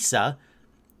Catawissa,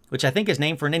 which I think is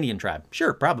named for an Indian tribe.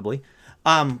 Sure, probably.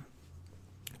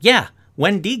 Yeah,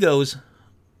 Wendigos.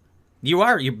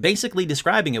 You're basically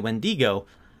describing a Wendigo,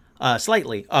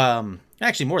 slightly.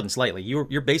 Actually, more than slightly.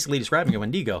 You're basically describing a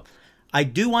Wendigo. I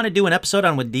do want to do an episode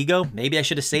on Wendigo. Maybe I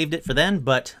should have saved it for then,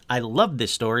 but I love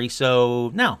this story,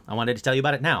 so no, I wanted to tell you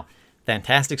about it now.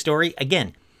 Fantastic story.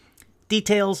 Again,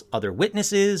 details, other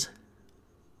witnesses,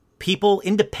 people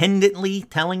independently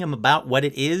telling him about what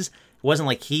it is. It wasn't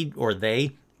like he or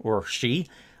they or she.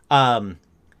 I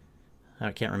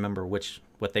can't remember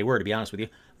what they were, to be honest with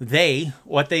you.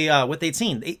 What they'd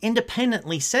seen. They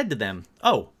independently said to them,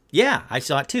 "Oh, yeah, I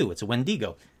saw it too. It's a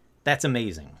Wendigo." That's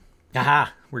amazing.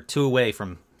 Aha, we're two away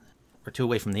from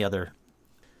the other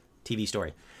TV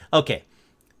story. Okay,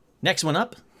 next one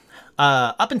up.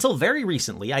 Up until very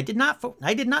recently, I did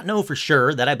not know for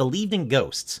sure that I believed in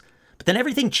ghosts. But then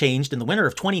everything changed in the winter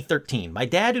of 2013. My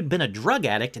dad, who'd been a drug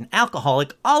addict and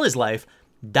alcoholic all his life,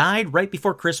 died right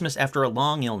before Christmas after a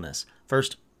long illness.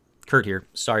 First, Kurt here,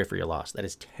 sorry for your loss. That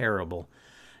is terrible.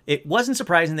 It wasn't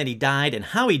surprising that he died and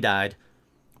how he died,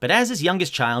 but as his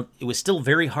youngest child, it was still a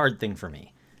very hard thing for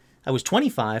me. I was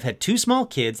 25, had 2 small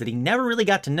kids that he never really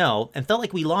got to know, and felt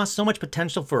like we lost so much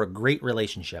potential for a great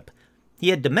relationship. He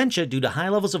had dementia due to high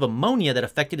levels of ammonia that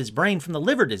affected his brain from the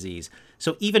liver disease,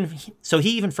 so he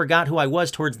even forgot who I was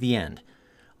towards the end.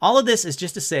 All of this is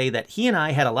just to say that he and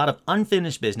I had a lot of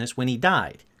unfinished business when he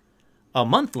died. A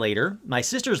month later, my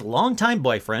sister's longtime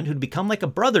boyfriend, who'd become like a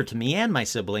brother to me and my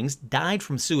siblings, died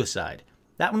from suicide.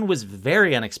 That one was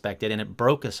very unexpected, and it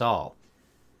broke us all.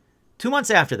 2 months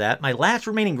after that, my last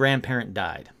remaining grandparent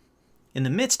died. In the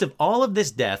midst of all of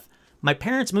this death, my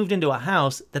parents moved into a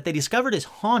house that they discovered is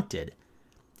haunted,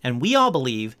 and we all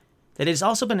believe that it has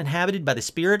also been inhabited by the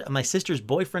spirit of my sister's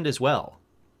boyfriend as well.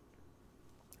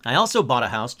 I also bought a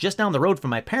house just down the road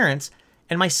from my parents,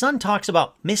 and my son talks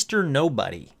about Mr.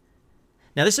 Nobody.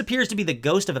 Now, this appears to be the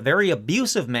ghost of a very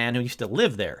abusive man who used to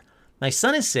live there. My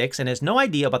son is 6 and has no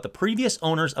idea about the previous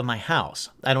owners of my house.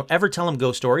 I don't ever tell him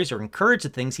ghost stories or encourage the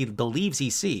things he believes he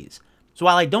sees. So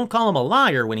while I don't call him a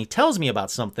liar when he tells me about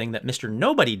something that Mr.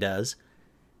 Nobody does,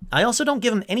 I also don't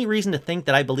give him any reason to think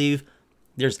that I believe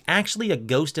there's actually a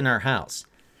ghost in our house.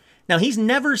 Now, he's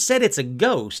never said it's a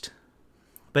ghost,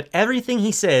 but everything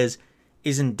he says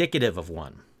is indicative of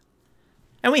one.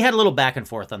 And we had a little back and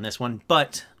forth on this one,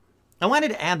 but I wanted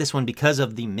to add this one because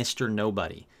of the Mr.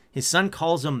 Nobody. His son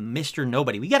calls him Mr.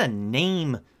 Nobody. We got a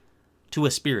name to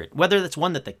a spirit, whether that's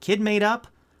one that the kid made up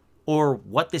or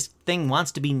what this thing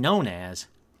wants to be known as.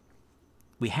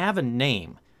 We have a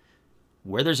name.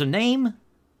 Where there's a name,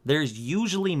 there's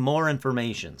usually more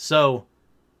information. So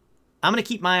I'm going to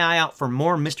keep my eye out for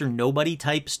more Mr. Nobody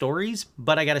type stories,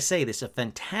 but I got to say, this is a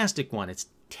fantastic one. It's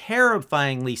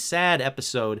terrifyingly sad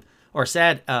episode, or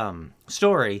sad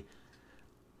story.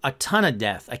 A ton of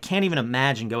death. I can't even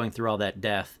imagine going through all that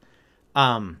death.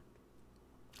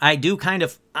 I do kind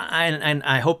of, and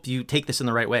I hope you take this in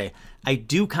the right way, I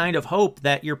do kind of hope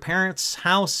that your parents'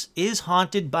 house is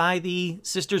haunted by the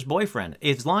sister's boyfriend.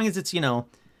 As long as it's,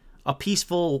 a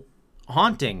peaceful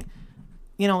haunting.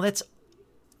 That's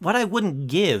what I wouldn't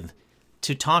give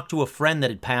to talk to a friend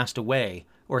that had passed away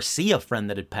or see a friend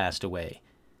that had passed away.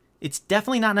 It's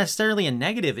definitely not necessarily a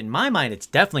negative. In my mind, it's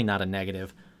definitely not a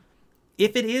negative.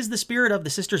 If it is the spirit of the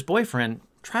sister's boyfriend,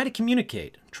 try to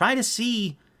communicate. Try to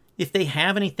see if they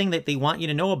have anything that they want you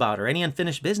to know about or any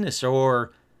unfinished business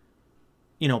or,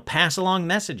 pass along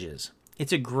messages.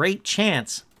 It's a great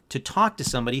chance to talk to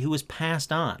somebody who has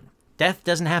passed on. Death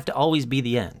doesn't have to always be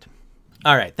the end.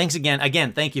 All right, thanks again.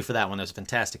 Again, thank you for that one. That was a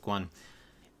fantastic one.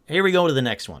 Here we go to the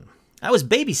next one. I was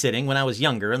babysitting when I was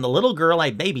younger, and the little girl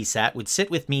I babysat would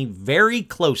sit with me very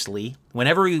closely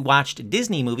whenever we watched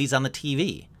Disney movies on the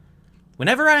TV.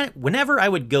 Whenever I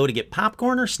would go to get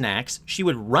popcorn or snacks, she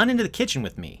would run into the kitchen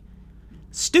with me.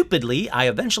 Stupidly, I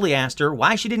eventually asked her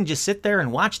why she didn't just sit there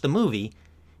and watch the movie,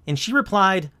 and she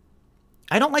replied,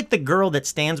 "I don't like the girl that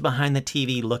stands behind the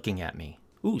TV looking at me."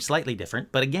 Ooh, slightly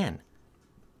different, but again,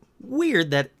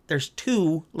 weird that there's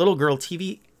 2 little girl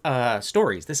TV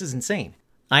stories. This is insane.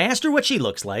 I asked her what she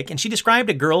looks like, and she described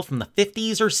a girl from the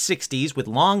 50s or 60s with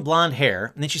long blonde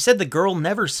hair, and then she said the girl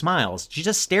never smiles. She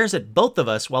just stares at both of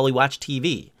us while we watch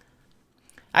TV.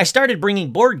 I started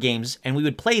bringing board games, and we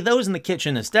would play those in the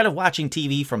kitchen instead of watching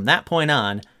TV from that point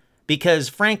on, because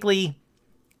frankly,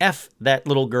 F that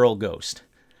little girl ghost.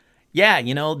 Yeah,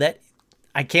 that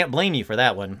I can't blame you for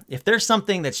that one. If there's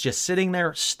something that's just sitting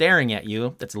there staring at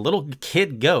you, that's a little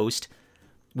kid ghost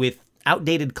with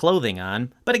outdated clothing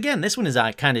on. But again, this one is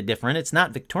kind of different. It's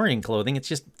not Victorian clothing. It's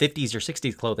just 50s or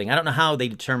 60s clothing. I don't know how they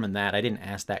determined that. I didn't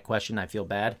ask that question. I feel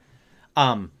bad.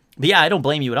 But yeah, I don't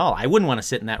blame you at all. I wouldn't want to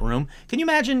sit in that room. Can you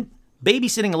imagine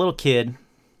babysitting a little kid,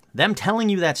 them telling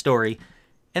you that story,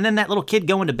 and then that little kid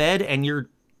going to bed and you're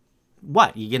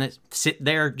what? You gonna sit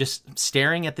there just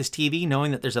staring at this TV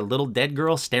knowing that there's a little dead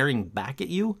girl staring back at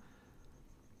you?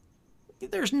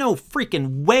 There's no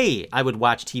freaking way I would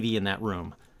watch TV in that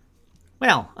room.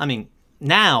 Well, I mean,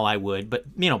 now I would, but,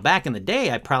 back in the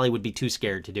day, I probably would be too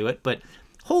scared to do it. But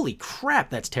holy crap,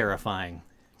 that's terrifying.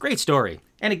 Great story.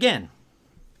 And again,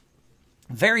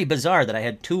 very bizarre that I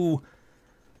had two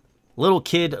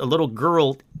little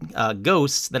girl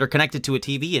ghosts that are connected to a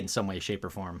TV in some way, shape,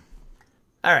 or form.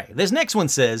 All right, this next one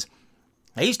says,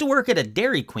 I used to work at a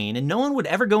Dairy Queen, and no one would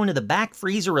ever go into the back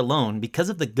freezer alone because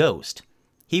of the ghost.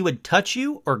 He would touch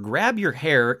you or grab your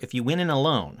hair if you went in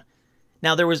alone.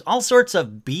 Now, there was all sorts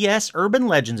of BS urban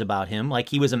legends about him, like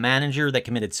he was a manager that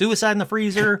committed suicide in the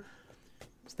freezer.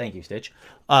 Thank you, Stitch.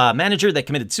 Manager that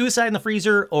committed suicide in the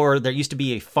freezer, or there used to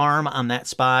be a farm on that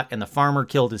spot, and the farmer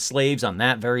killed his slaves on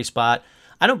that very spot.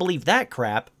 I don't believe that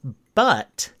crap,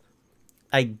 but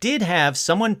I did have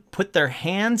someone put their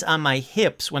hands on my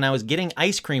hips when I was getting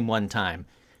ice cream one time.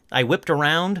 I whipped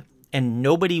around, and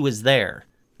nobody was there.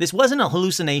 This wasn't a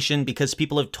hallucination because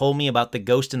people have told me about the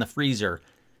ghost in the freezer.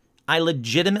 I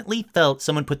legitimately felt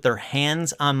someone put their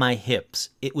hands on my hips.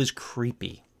 It was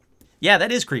creepy. Yeah,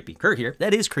 that is creepy. Kurt here.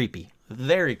 That is creepy.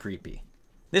 Very creepy.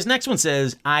 This next one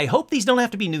says, I hope these don't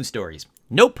have to be news stories.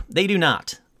 Nope, they do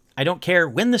not. I don't care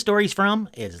when the story's from,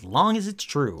 as long as it's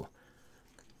true.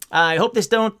 I hope these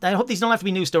don't have to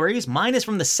be news stories. Mine is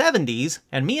from the 70s,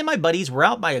 and me and my buddies were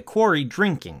out by a quarry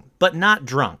drinking, but not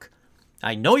drunk.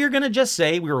 I know you're going to just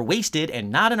say we were wasted and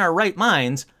not in our right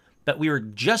minds, but we were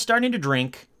just starting to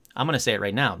drink. I'm going to say it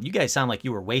right now. You guys sound like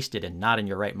you were wasted and not in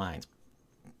your right minds.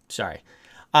 Sorry.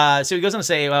 So he goes on to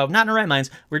say, not in our right minds.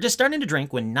 We're just starting to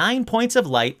drink when 9 points of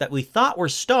light that we thought were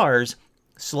stars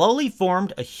slowly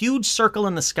formed a huge circle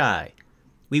in the sky.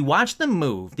 We watched them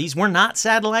move. These were not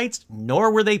satellites,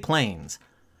 nor were they planes.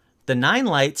 The 9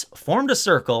 lights formed a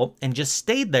circle and just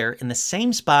stayed there in the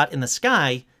same spot in the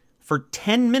sky for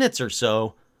 10 minutes or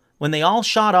so when they all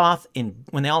shot off in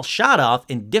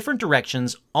different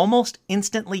directions, almost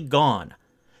instantly gone.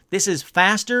 This is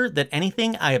faster than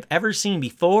anything I have ever seen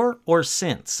before or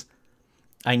since.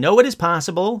 I know it is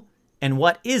possible, and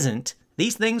what isn't,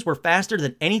 these things were faster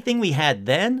than anything we had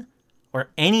then or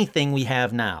anything we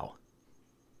have now.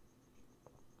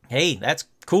 Hey, that's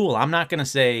cool. I'm not going to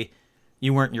say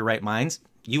you weren't in your right minds.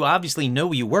 You obviously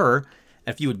know you were.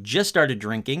 If you had just started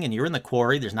drinking and you're in the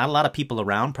quarry, there's not a lot of people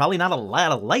around, probably not a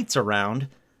lot of lights around.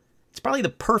 It's probably the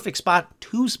perfect spot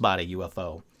to spot a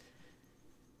UFO.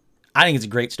 I think it's a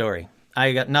great story.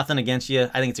 I got nothing against you.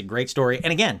 I think it's a great story.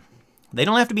 And again, they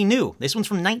don't have to be new. This one's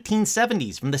from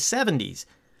 1970s, from the 70s.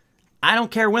 I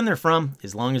don't care when they're from,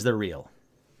 as long as they're real.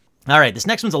 All right, this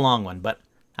next one's a long one, but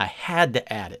I had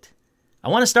to add it. I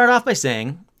want to start off by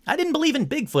saying I didn't believe in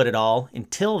Bigfoot at all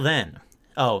until then.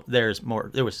 Oh, there's more.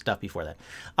 There was stuff before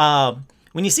that.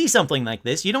 When you see something like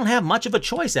this, you don't have much of a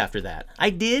choice after that. I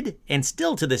did, and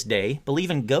still to this day,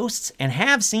 believe in ghosts and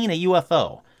have seen a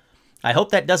UFO. I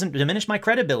hope that doesn't diminish my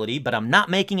credibility, but I'm not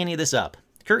making any of this up.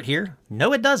 Kurt here.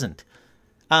 No, it doesn't.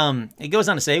 It goes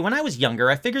on to say, when I was younger,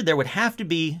 I figured they would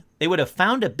have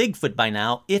found a Bigfoot by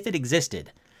now if it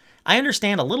existed. I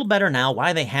understand a little better now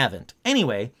why they haven't.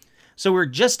 Anyway, so we're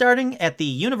just starting at the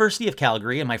University of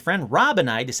Calgary, and my friend Rob and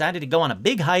I decided to go on a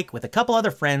big hike with a couple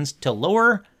other friends to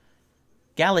Lower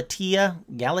Galatee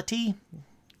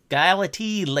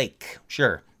Lake.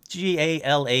 Sure.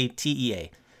 Galatee.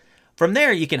 From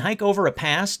there, you can hike over a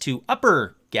pass to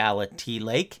Upper Galatee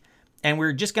Lake, and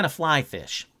we're just going to fly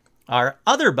fish. Our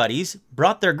other buddies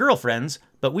brought their girlfriends,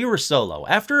 but we were solo.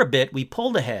 After a bit, we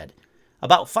pulled ahead.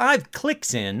 About 5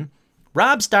 clicks in,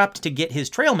 Rob stopped to get his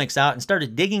trail mix out and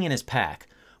started digging in his pack.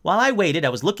 While I waited, I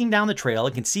was looking down the trail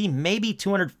and could see maybe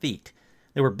 200 feet.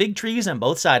 There were big trees on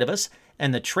both sides of us,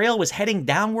 and the trail was heading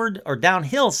downward or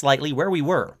downhill slightly where we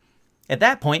were. At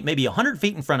that point, maybe 100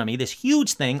 feet in front of me, this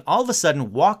huge thing all of a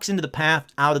sudden walks into the path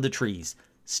out of the trees,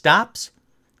 stops,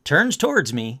 turns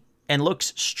towards me, and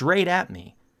looks straight at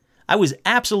me. I was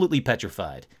absolutely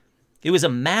petrified. It was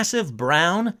massive,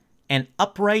 brown, and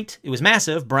upright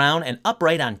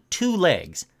on 2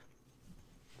 legs.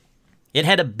 It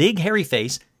had a big hairy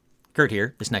face. Kurt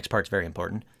here, this next part's very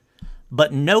important.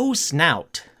 But no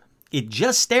snout. It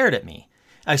just stared at me.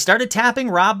 I started tapping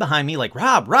Rob behind me like,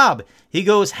 Rob. He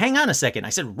goes, hang on a second. I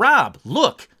said, Rob,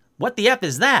 look. What the F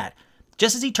is that?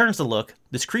 Just as he turns to look,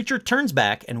 this creature turns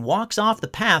back and walks off the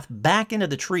path back into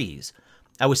the trees.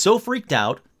 I was so freaked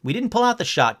out, we didn't pull out the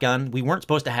shotgun we weren't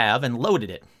supposed to have and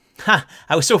loaded it.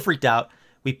 I was so freaked out,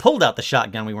 we pulled out the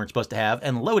shotgun we weren't supposed to have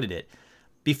and loaded it.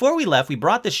 Before we left, we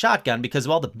brought this shotgun because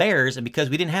of all the bears and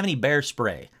because we didn't have any bear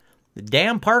spray. The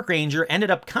damn park ranger ended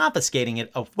up confiscating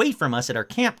it away from us at our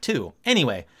camp, too.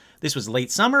 Anyway, this was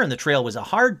late summer, and the trail was a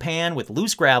hard pan with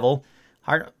loose gravel.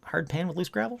 Hard pan with loose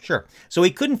gravel? Sure. So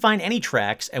we couldn't find any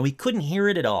tracks, and we couldn't hear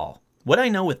it at all. What I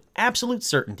know with absolute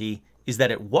certainty is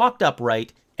that it walked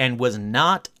upright and was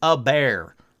not a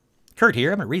bear. Kurt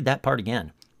here, I'm going to read that part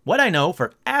again. What I know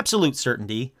for absolute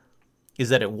certainty is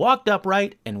that it walked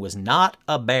upright and was not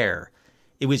a bear.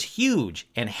 It was huge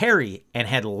and hairy and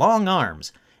had long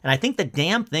arms, and I think the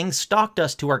damn thing stalked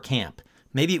us to our camp.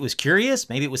 Maybe it was curious,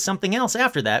 maybe it was something else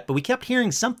after that, but we kept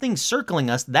hearing something circling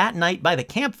us that night by the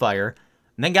campfire,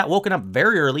 and then got woken up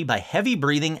very early by heavy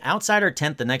breathing outside our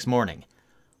tent the next morning.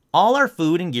 All our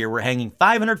food and gear were hanging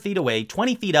 500 feet away,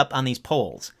 20 feet up on these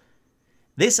poles.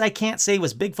 This I can't say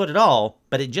was Bigfoot at all,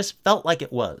 but it just felt like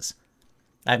it was.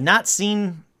 I've not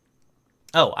seen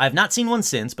one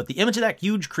since, but the image of that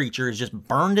huge creature is just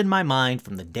burned in my mind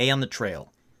from the day on the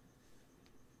trail.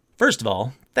 First of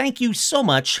all, thank you so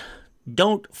much.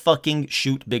 Don't fucking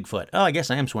shoot Bigfoot. Oh, I guess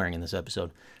I am swearing in this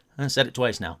episode. I said it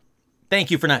twice now.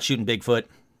 Thank you for not shooting Bigfoot.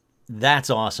 That's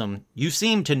awesome. You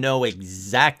seem to know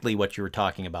exactly what you were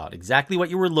talking about, exactly what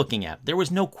you were looking at. There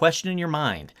was no question in your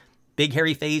mind. Big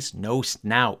hairy face, no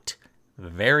snout.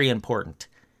 Very important.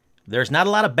 There's not a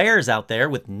lot of bears out there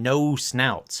with no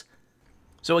snouts.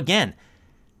 So again,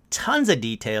 tons of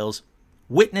details,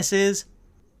 witnesses,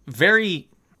 a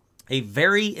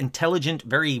very intelligent,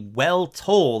 very well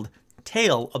told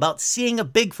tale about seeing a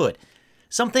Bigfoot.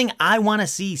 Something I want to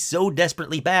see so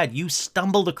desperately bad. You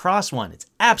stumbled across one. It's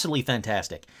absolutely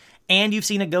fantastic. And you've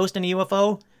seen a ghost and a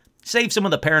UFO? Save some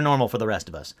of the paranormal for the rest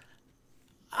of us.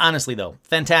 Honestly, though,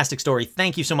 fantastic story.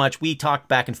 Thank you so much. We talked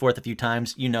back and forth a few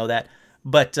times. You know that.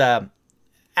 But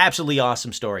absolutely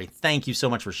awesome story. Thank you so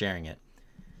much for sharing it.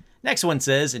 Next one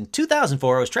says, in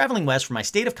 2004, I was traveling west from my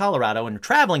state of Colorado, and a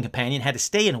traveling companion had to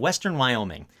stay in western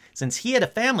Wyoming, since he had a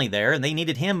family there and they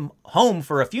needed him home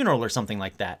for a funeral or something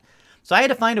like that. So I had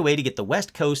to find a way to get to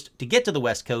the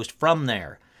West Coast from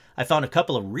there. I found a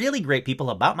couple of really great people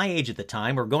about my age at the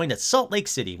time who were going to Salt Lake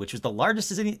City, which was the largest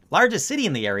city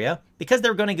in the area, because they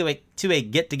were going to go to a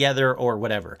get-together or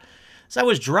whatever. So I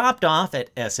was dropped off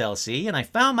at SLC, and I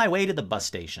found my way to the bus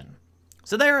station.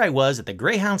 So there I was at the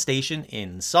Greyhound station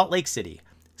in Salt Lake City,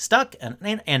 stuck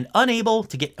and unable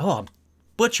to get... Oh, I'm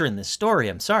butchering this story.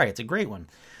 I'm sorry. It's a great one.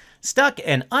 Stuck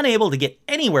and unable to get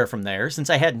anywhere from there since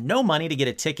I had no money to get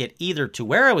a ticket either to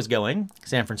where I was going,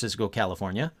 San Francisco,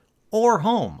 California, or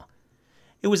home.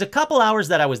 It was a couple hours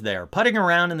that I was there, putting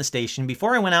around in the station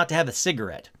before I went out to have a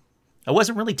cigarette. I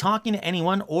wasn't really talking to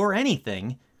anyone or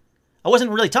anything. I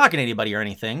wasn't really talking to anybody or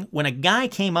anything when a guy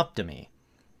came up to me.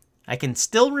 I can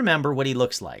still remember what he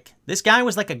looks like. This guy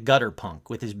was like a gutter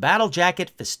punk, with his battle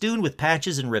jacket festooned with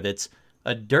patches and rivets,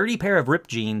 a dirty pair of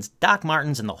ripped jeans, Doc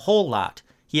Martens, and the whole lot.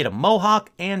 He had a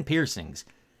mohawk and piercings.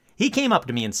 He came up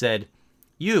to me and said,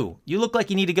 You look like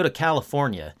you need to go to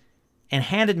California," and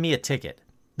handed me a ticket.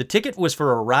 The ticket was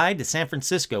for a ride to San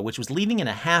Francisco, which was leaving in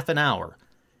a half an hour.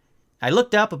 I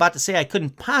looked up, about to say I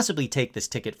couldn't possibly take this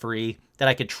ticket free, that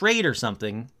I could trade or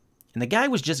something, and the guy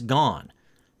was just gone.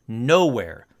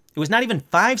 Nowhere. It was not even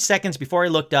 5 seconds before I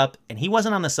looked up, and he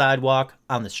wasn't on the sidewalk,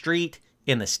 on the street,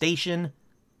 in the station,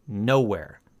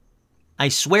 nowhere. I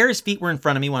swear his feet were in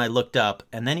front of me when I looked up,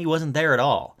 and then he wasn't there at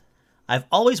all. I've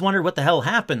always wondered what the hell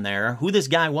happened there, who this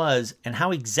guy was, and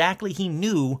how exactly he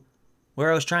knew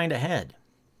where I was trying to head.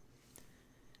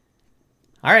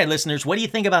 All right, listeners, what do you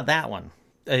think about that one?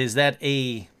 Is that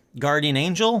a guardian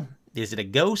angel? Is it a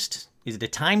ghost? Is it a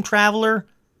time traveler?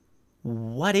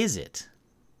 What is it?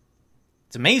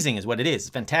 It's amazing is what it is. It's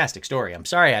a fantastic story. I'm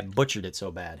sorry I butchered it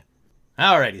so bad.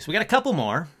 Alrighty, so we got a couple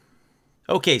more.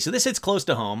 Okay, so this hits close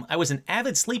to home. I was an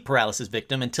avid sleep paralysis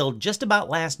victim until just about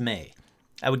last May.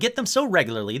 I would get them so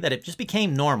regularly that it just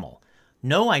became normal.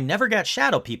 No, I never got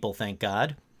shadow people, thank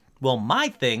God. Well, my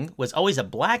thing was always a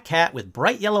black cat with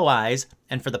bright yellow eyes,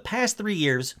 and for the past 3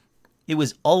 years, it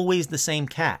was always the same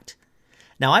cat.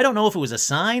 Now, I don't know if it was a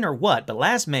sign or what, but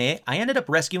last May, I ended up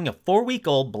rescuing a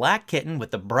 4-week-old black kitten with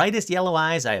the brightest yellow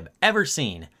eyes I have ever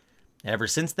seen. Ever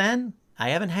since then, I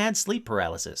haven't had sleep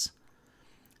paralysis.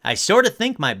 I sort of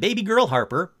think my baby girl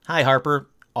Harper, hi Harper,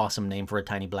 awesome name for a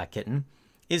tiny black kitten,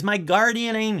 is my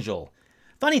guardian angel.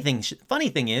 Funny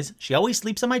thing is, she always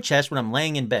sleeps on my chest when I'm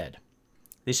laying in bed.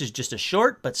 This is just a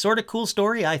short but sort of cool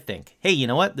story, I think. Hey, you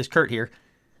know what? This Kurt here.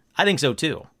 I think so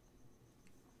too.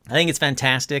 I think it's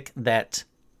fantastic that,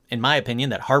 in my opinion,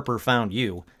 that Harper found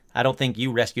you. I don't think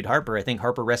you rescued Harper. I think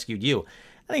Harper rescued you.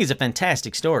 I think it's a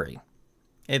fantastic story.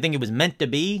 I think it was meant to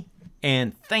be,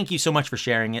 and thank you so much for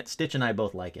sharing it. Stitch and I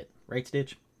both like it. Right,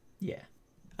 Stitch? Yeah.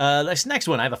 This next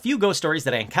one, I have a few ghost stories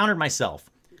that I encountered myself.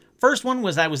 First one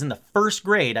was I was in the first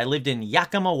grade. I lived in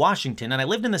Yakima, Washington, and I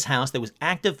lived in this house that was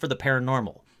active for the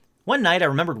paranormal. One night I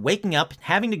remembered waking up,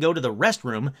 having to go to the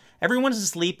restroom. Everyone was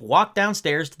asleep, walked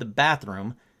downstairs to the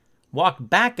bathroom, walked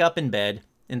back up in bed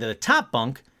into the top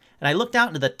bunk, and I looked out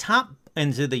into the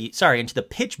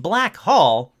pitch black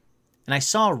hall, and I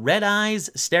saw red eyes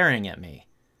staring at me.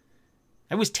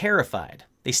 I was terrified.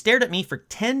 They stared at me for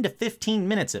 10 to 15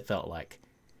 minutes, it felt like.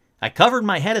 I covered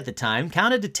my head at the time,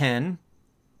 counted to 10,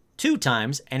 2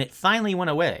 times, and it finally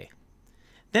went away.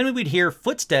 Then we would hear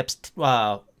footsteps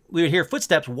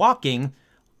walking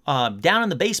down in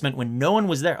the basement when no one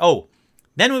was there.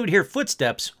 Then we would hear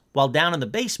footsteps while down in the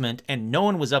basement and no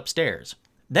one was upstairs.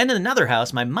 Then in another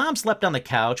house, my mom slept on the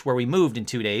couch where we moved in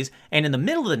 2 days, and in the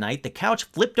middle of the night, the couch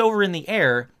flipped over in the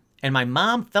air, and my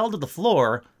mom fell to the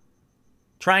floor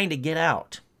trying to get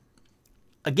out.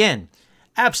 Again,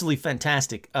 absolutely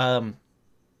fantastic.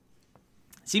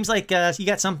 Seems like you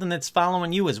got something that's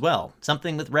following you as well.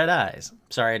 Something with red eyes.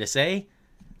 Sorry to say,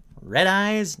 red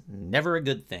eyes, never a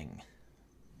good thing,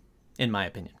 in my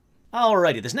opinion.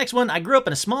 Alrighty, this next one, I grew up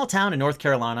in a small town in North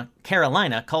Carolina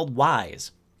called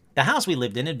Wise. The house we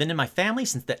lived in had been in my family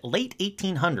since the late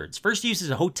 1800s, first used as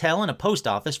a hotel and a post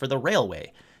office for the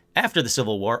railway. After the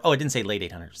Civil War, it didn't say late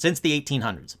 800s, since the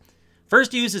 1800s.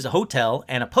 First used as a hotel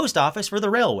and a post office for the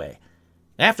railway.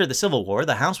 After the Civil War,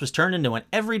 the house was turned into an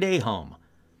everyday home.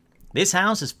 This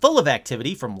house is full of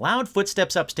activity, from loud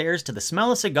footsteps upstairs to the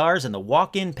smell of cigars in the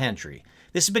walk-in pantry.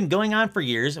 This has been going on for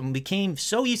years, and we became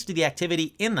so used to the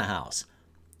activity in the house.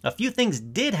 A few things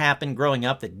did happen growing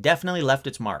up that definitely left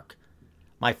its mark.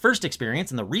 My first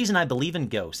experience, and the reason I believe in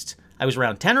ghosts. I was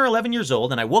around 10 or 11 years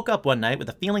old, and I woke up one night with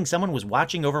a feeling someone was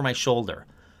watching over my shoulder.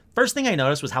 First thing I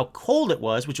noticed was how cold it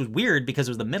was, which was weird because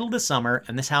it was the middle of the summer,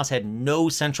 and this house had no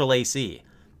central AC.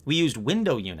 We used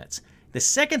window units. The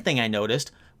second thing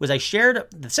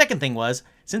was,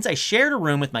 since I shared a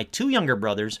room with my 2 younger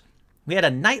brothers, we had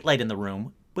a nightlight in the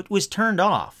room, but was turned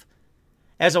off.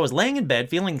 As I was laying in bed,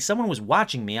 feeling someone was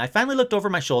watching me, I finally looked over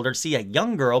my shoulder to see a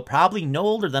young girl, probably no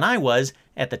older than I was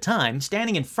at the time,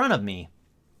 standing in front of my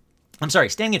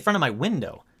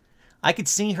window. I could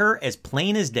see her as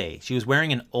plain as day. She was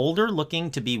wearing an older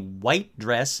looking to be white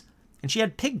dress, and she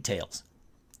had pigtails.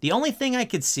 The only thing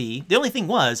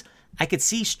was, I could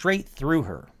see straight through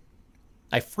her.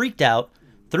 I freaked out,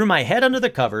 threw my head under the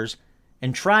covers,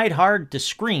 and tried hard to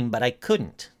scream, but I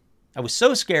couldn't. I was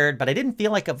so scared, but I didn't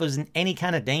feel like I was in any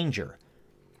kind of danger.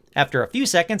 After a few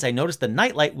seconds, I noticed the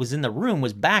nightlight was in the room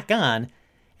was back on,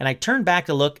 and I turned back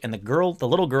to look, and the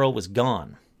little girl was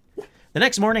gone. The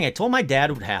next morning, I told my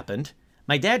dad what happened.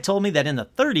 My dad told me that in the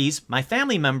 30s, my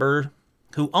family member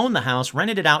who owned the house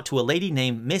rented it out to a lady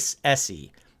named Miss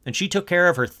Essie, and she took care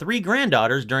of her 3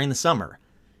 granddaughters during the summer.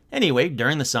 Anyway,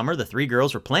 during the summer, the 3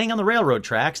 girls were playing on the railroad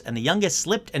tracks, and the youngest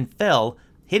slipped and fell,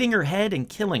 hitting her head and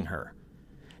killing her.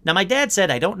 Now, my dad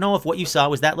said, I don't know if what you saw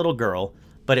was that little girl,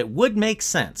 but it would make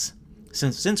sense.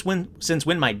 Since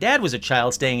when my dad was a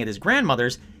child staying at his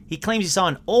grandmother's, he claims he saw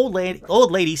an old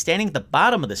lady standing at the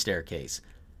bottom of the staircase,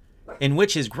 in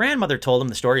which his grandmother told him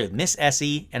the story of Miss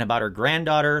Essie and about her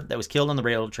granddaughter that was killed on the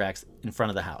railroad tracks in front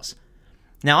of the house.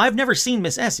 Now, I've never seen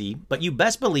Miss Essie, but you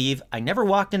best believe I never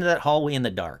walked into that hallway in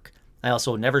the dark. I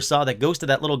also never saw the ghost of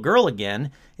that little girl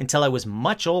again until I was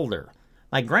much older.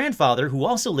 My grandfather, who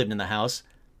also lived in the house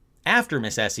after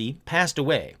Miss Essie, passed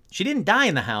away. She didn't die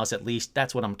in the house, at least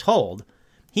that's what I'm told.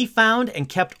 He found and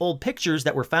kept old pictures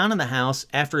that were found in the house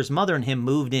after his mother and him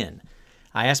moved in.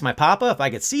 I asked my papa if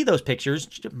I could see those pictures,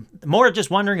 more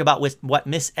just wondering about what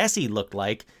Miss Essie looked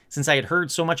like, since I had heard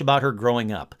so much about her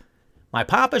growing up. My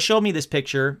papa showed me this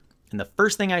picture, and the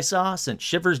first thing I saw sent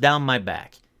shivers down my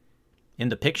back. In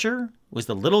the picture was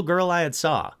the little girl I had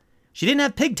saw. She didn't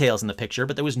have pigtails in the picture,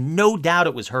 but there was no doubt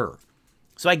it was her.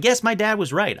 So I guess my dad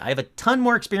was right. I have a ton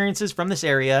more experiences from this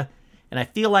area, and I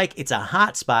feel like it's a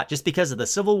hot spot just because of the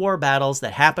Civil War battles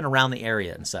that happen around the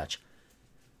area and such.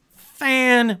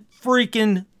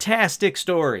 Fan-freaking-tastic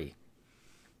story.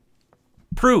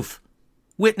 Proof.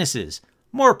 Witnesses.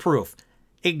 More proof.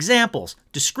 Examples.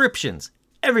 Descriptions.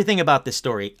 Everything about this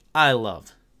story I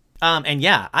love. And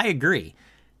yeah, I agree.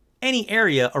 Any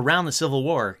area around the Civil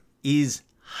War is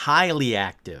highly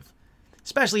active.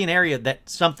 Especially an area that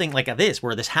something like this,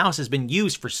 where this house has been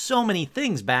used for so many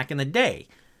things back in the day.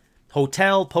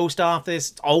 Hotel, post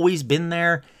office, it's always been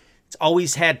there. It's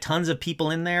always had tons of people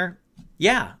in there.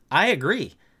 Yeah, I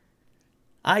agree.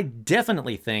 I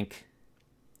definitely think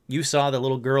you saw the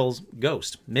little girl's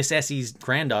ghost, Miss Essie's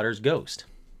granddaughter's ghost.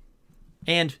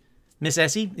 And Miss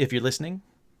Essie, if you're listening,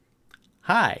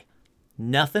 hi,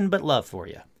 nothing but love for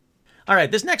you. All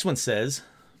right, this next one says,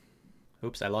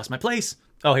 oops, I lost my place.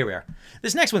 Oh, here we are.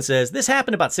 This next one says, this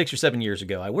happened about 6 or 7 years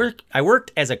ago. I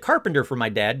worked as a carpenter for my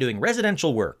dad doing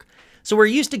residential work. So we're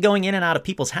used to going in and out of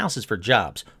people's houses for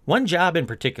jobs. One job in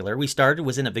particular we started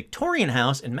was in a Victorian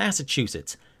house in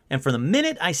Massachusetts. And from the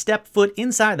minute I stepped foot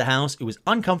inside the house, it was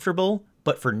uncomfortable,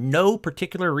 but for no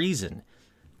particular reason.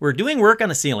 We were doing work on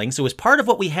the ceiling, so as part of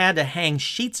what we had to hang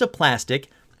sheets of plastic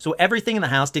so everything in the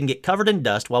house didn't get covered in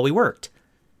dust while we worked.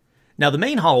 Now the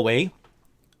main hallway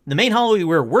we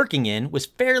were working in was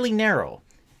fairly narrow.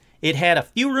 It had a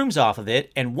few rooms off of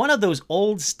it, and one of those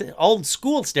old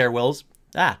school stairwells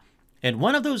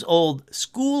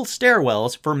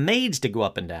for maids to go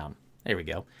up and down. There we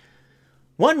go.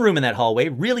 One room in that hallway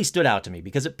really stood out to me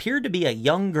because it appeared to be a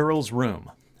young girl's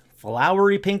room.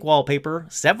 Flowery pink wallpaper,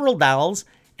 several dolls,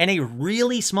 and a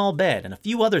really small bed, and a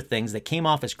few other things that came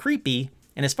off as creepy,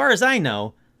 and as far as I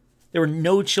know, there were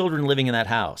no children living in that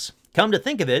house. Come to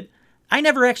think of it, I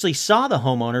never actually saw the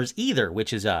homeowners either,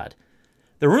 which is odd.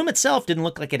 The room itself didn't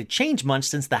look like it had changed much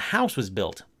since the house was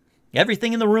built.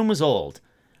 Everything in the room was old.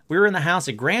 We were in the house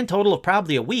a grand total of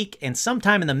probably a week, and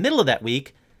sometime in the middle of that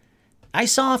week, I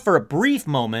saw for a brief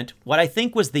moment what I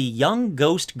think was the young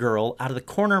ghost girl out of the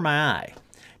corner of my eye.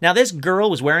 Now, this girl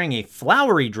was wearing a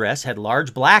flowery dress, had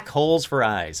large black holes for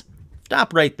eyes.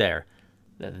 Stop right there.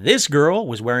 This girl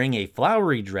was wearing a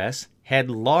flowery dress,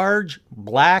 had large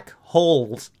black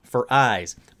holes for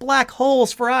eyes. Black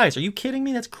holes for eyes. Are you kidding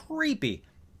me? That's creepy.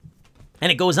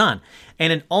 And it goes on.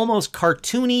 And an almost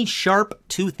cartoony, sharp,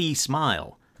 toothy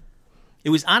smile. It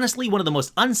was honestly one of the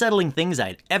most unsettling things I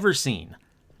had ever seen.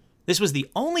 This was the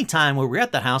only time we were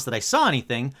at the house that I saw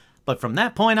anything, but from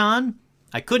that point on,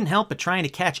 I couldn't help but trying to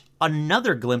catch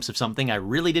another glimpse of something I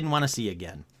really didn't want to see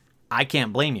again. I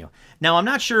can't blame you. Now, I'm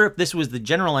not sure if this was the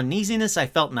general uneasiness I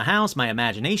felt in the house, my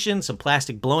imagination, some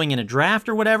plastic blowing in a draft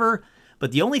or whatever,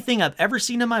 but the only thing I've ever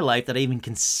seen in my life that I even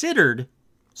considered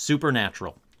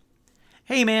supernatural.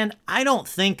 Hey man, I don't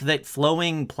think that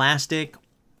flowing plastic,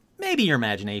 maybe your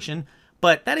imagination,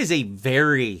 but that is a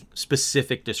very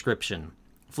specific description.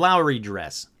 Flowery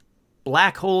dress,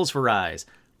 black holes for eyes,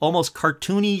 almost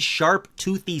cartoony, sharp,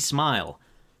 toothy smile.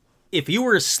 If you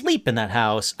were asleep in that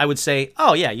house, I would say,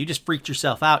 oh yeah, you just freaked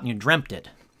yourself out and you dreamt it.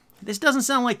 This doesn't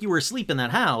sound like you were asleep in that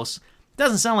house.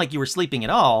 Doesn't sound like you were sleeping at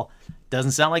all.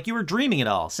 Doesn't sound like you were dreaming at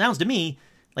all. Sounds to me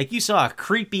like you saw a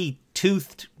creepy,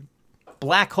 toothed,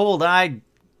 black-holed-eyed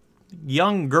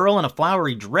young girl in a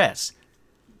flowery dress.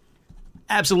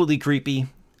 Absolutely creepy.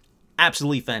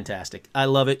 Absolutely fantastic. I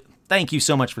love it. Thank you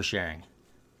so much for sharing.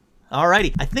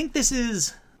 Alrighty, I think this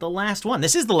is the last one.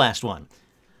 This is the last one.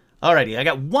 Alrighty, I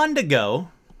got one to go.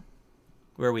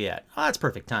 Where are we at? Oh, that's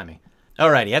perfect timing.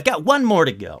 Alrighty, I've got one more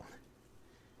to go.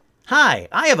 Hi,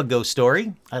 I have a ghost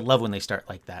story. I love when they start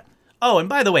like that. Oh, and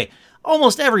by the way,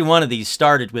 almost every one of these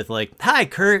started with like, hi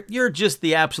Kurt, you're just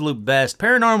the absolute best.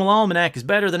 Paranormal Almanac is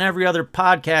better than every other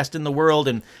podcast in the world,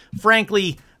 and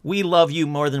frankly, we love you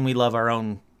more than we love our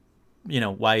own,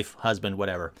 wife, husband,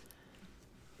 whatever.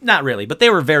 Not really, but they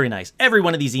were very nice. Every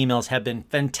one of these emails have been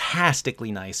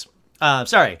fantastically nice.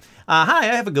 Hi, I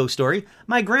have a ghost story.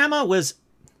 My grandma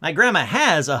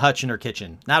has a hutch in her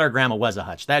kitchen. Not her grandma was a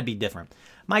hutch. That'd be different.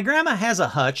 My grandma has a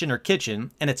hutch in her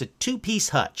kitchen, and it's a 2-piece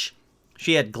hutch.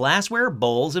 She had glassware,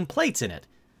 bowls, and plates in it.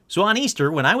 So on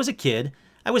Easter, when I was a kid,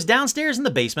 I was downstairs in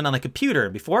the basement on the computer,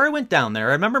 and before I went down there,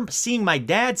 I remember seeing my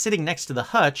dad sitting next to the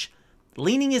hutch,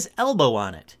 leaning his elbow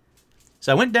on it.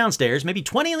 So I went downstairs. Maybe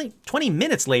 20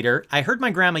 minutes later, I heard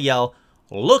my grandma yell,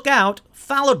 "Look out,"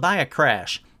 followed by a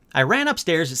crash. I ran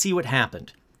upstairs to see what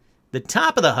happened. The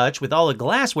top of the hutch with all the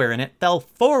glassware in it fell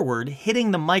forward, hitting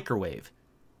the microwave.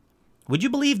 Would you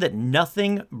believe that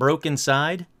nothing broke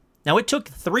inside? Now, it took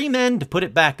 3 men to put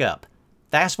it back up.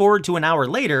 Fast forward to an hour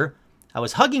later, I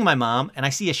was hugging my mom, and I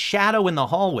see a shadow in the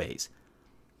hallways.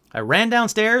 I ran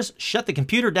downstairs, shut the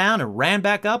computer down, and ran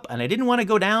back up, and I didn't want to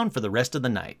go down for the rest of the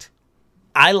night.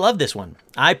 I love this one.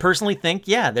 I personally think,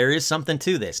 yeah, there is something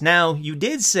to this. Now, you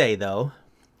did say, though,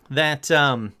 that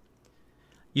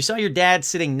you saw your dad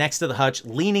sitting next to the hutch,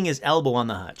 leaning his elbow on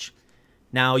the hutch.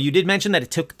 Now, you did mention that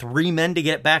it took 3 men to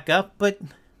get it back up, but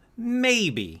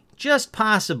maybe, just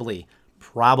possibly,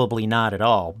 probably not at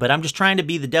all. But I'm just trying to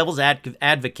be the devil's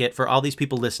advocate for all these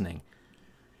people listening.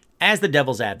 As the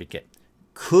devil's advocate,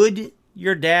 could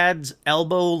your dad's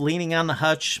elbow leaning on the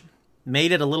hutch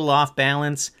made it a little off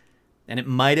balance, and it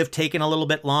might have taken a little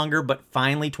bit longer, but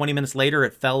finally 20 minutes later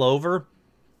it fell over?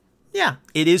 Yeah,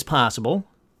 it is possible.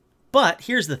 But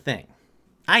here's the thing.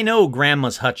 I know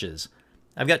grandma's hutches.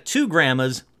 I've got 2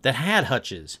 grandmas that had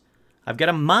hutches. I've got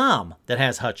a mom that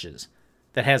has hutches,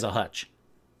 that has a hutch.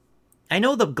 I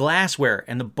know the glassware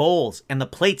and the bowls and the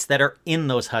plates that are in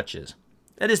those hutches.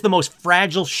 That is the most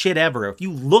fragile shit ever. If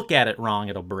you look at it wrong,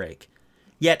 it'll break.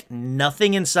 Yet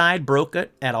nothing inside broke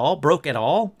at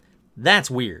all.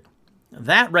 That's weird.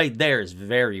 That right there is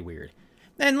very weird.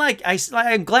 And like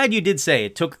I'm glad you did say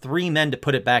it took 3 men to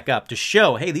put it back up to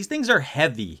show, hey, these things are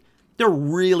heavy. They're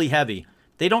really heavy.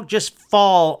 They don't just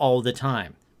fall all the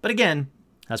time. But again,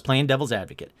 I was playing devil's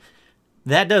advocate.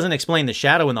 That doesn't explain the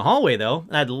shadow in the hallway, though.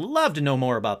 And I'd love to know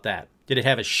more about that. Did it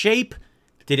have a shape?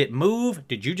 Did it move?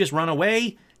 Did you just run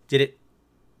away? Did it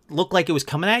look like it was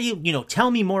coming at you? Tell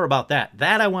me more about that.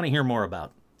 That I want to hear more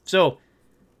about. So,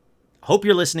 hope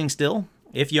you're listening still.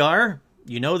 If you are,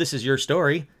 this is your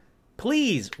story.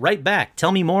 Please write back.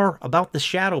 Tell me more about the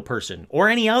shadow person or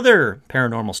any other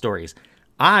paranormal stories.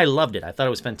 I loved it. I thought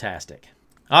it was fantastic.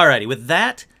 Alrighty, with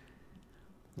that,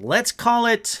 let's call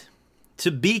it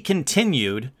to be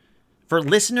continued for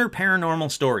listener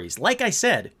paranormal stories. Like I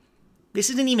said, this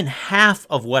isn't even half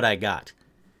of what I got.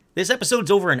 This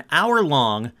episode's over an hour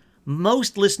long.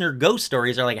 Most listener ghost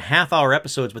stories are like half-hour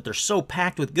episodes, but they're so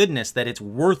packed with goodness that it's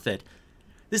worth it.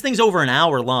 This thing's over an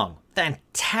hour long.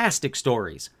 Fantastic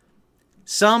stories.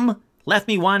 Some left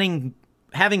me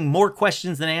having more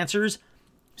questions than answers.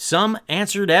 Some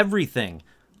answered everything.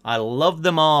 I love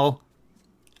them all.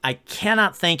 I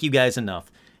cannot thank you guys enough.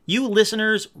 You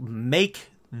listeners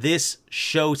make this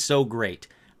show so great.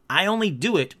 I only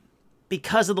do it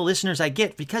because of the listeners I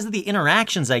get, because of the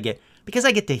interactions I get, because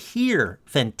I get to hear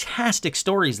fantastic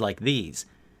stories like these.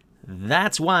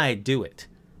 That's why I do it.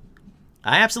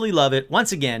 I absolutely love it.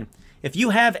 Once again, if you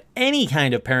have any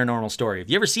kind of paranormal story, if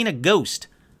you ever seen a ghost,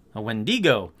 a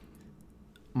Wendigo,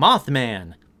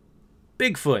 Mothman,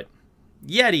 Bigfoot,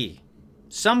 Yeti,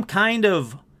 some kind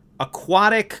of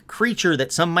aquatic creature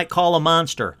that some might call a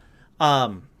monster,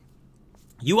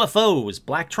 UFOs,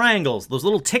 black triangles, those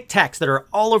little Tic Tacs that are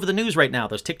all over the news right now,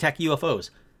 those Tic Tac UFOs.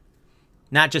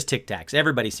 Not just Tic Tacs.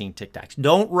 Everybody's seen Tic Tacs.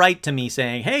 Don't write to me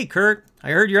saying, hey, Kurt,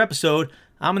 I heard your episode.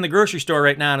 I'm in the grocery store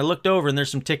right now and I looked over and there's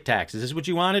some Tic Tacs. Is this what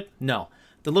you wanted? No.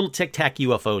 The little Tic Tac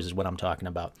UFOs is what I'm talking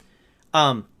about.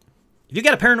 If you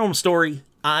got a paranormal story,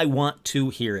 I want to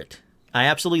hear it. I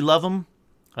absolutely love them.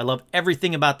 I love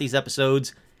everything about these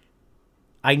episodes.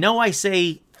 I know I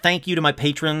say thank you to my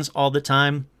patrons all the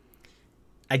time.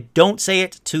 I don't say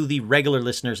it to the regular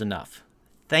listeners enough.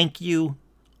 Thank you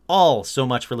all so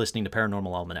much for listening to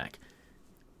Paranormal Almanac.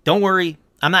 Don't worry,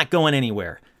 I'm not going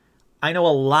anywhere. I know a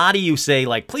lot of you say,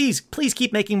 please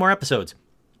keep making more episodes.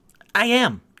 I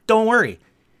am. Don't worry.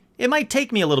 It might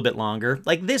take me a little bit longer.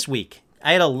 Like this week,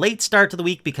 I had a late start to the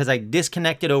week because I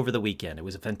disconnected over the weekend. It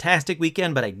was a fantastic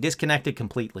weekend, but I disconnected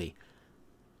completely.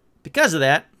 Because of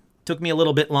that, it took me a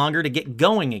little bit longer to get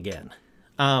going again.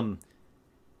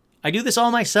 I do this all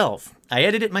myself. I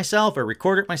edit it myself, I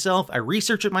record it myself, I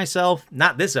research it myself.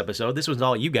 Not this episode, this was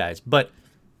all you guys, but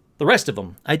the rest of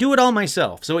them, I do it all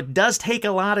myself, so it does take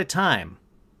a lot of time.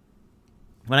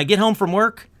 When I get home from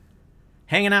work,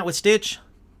 hanging out with Stitch,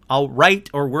 I'll write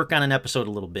or work on an episode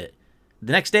a little bit.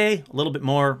 The next day, a little bit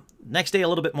more. Next day, a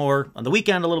little bit more. On the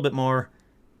weekend, a little bit more.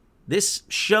 This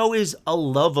show is a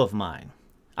love of mine.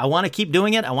 I want to keep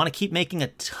doing it. I want to keep making a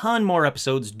ton more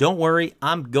episodes. Don't worry,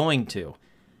 I'm going to.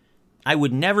 I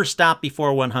would never stop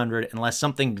before 100 unless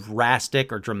something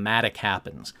drastic or dramatic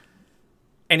happens.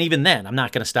 And even then, I'm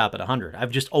not going to stop at 100. I've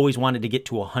just always wanted to get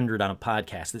to 100 on a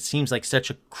podcast. It seems like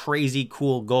such a crazy,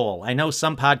 cool goal. I know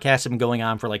some podcasts have been going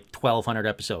on for like 1,200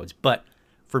 episodes. But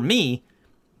for me,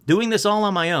 doing this all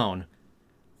on my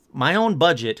own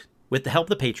budget, with the help of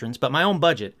the patrons, but my own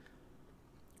budget,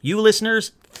 you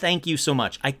listeners, thank you so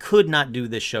much. I could not do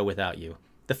this show without you.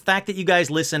 The fact that you guys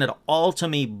listen at all to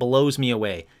me blows me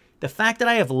away. The fact that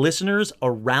I have listeners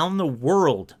around the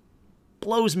world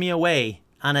blows me away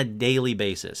on a daily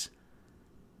basis.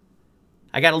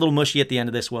 I got a little mushy at the end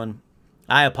of this one.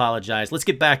 I apologize. Let's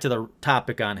get back to the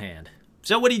topic on hand.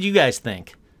 So what did you guys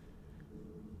think?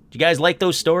 Did you guys like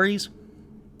those stories?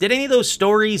 Did any of those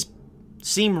stories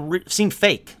seem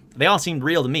fake? They all seemed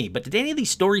real to me, but did any of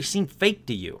these stories seem fake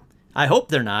to you? I hope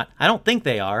they're not. I don't think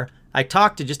they are. I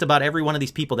talked to just about every one of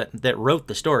these people that wrote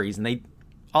the stories, and they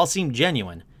all seem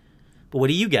genuine. But what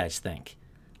do you guys think?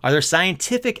 Are there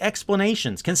scientific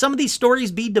explanations? Can some of these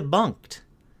stories be debunked?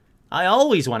 I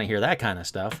always want to hear that kind of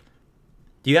stuff.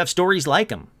 Do you have stories like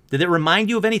them? Did it remind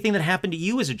you of anything that happened to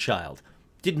you as a child?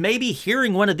 Did maybe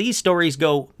hearing one of these stories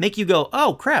make you go,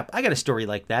 oh crap, I got a story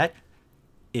like that?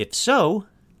 If so,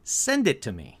 send it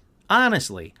to me.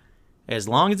 Honestly, as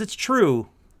long as it's true,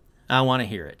 I want to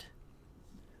hear it.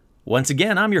 Once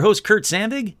again, I'm your host, Kurt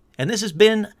Sandvig, and this has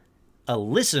been a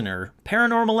listener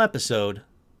paranormal episode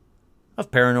of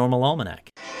Paranormal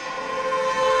Almanac.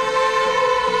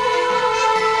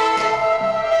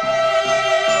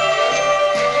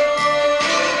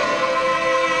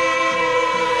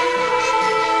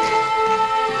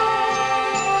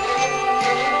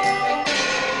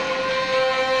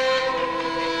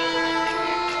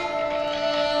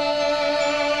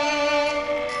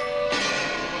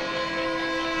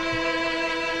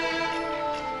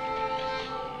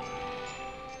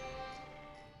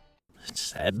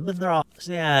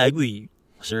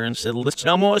 Sir, and said, let's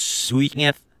almost sweeten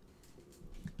it.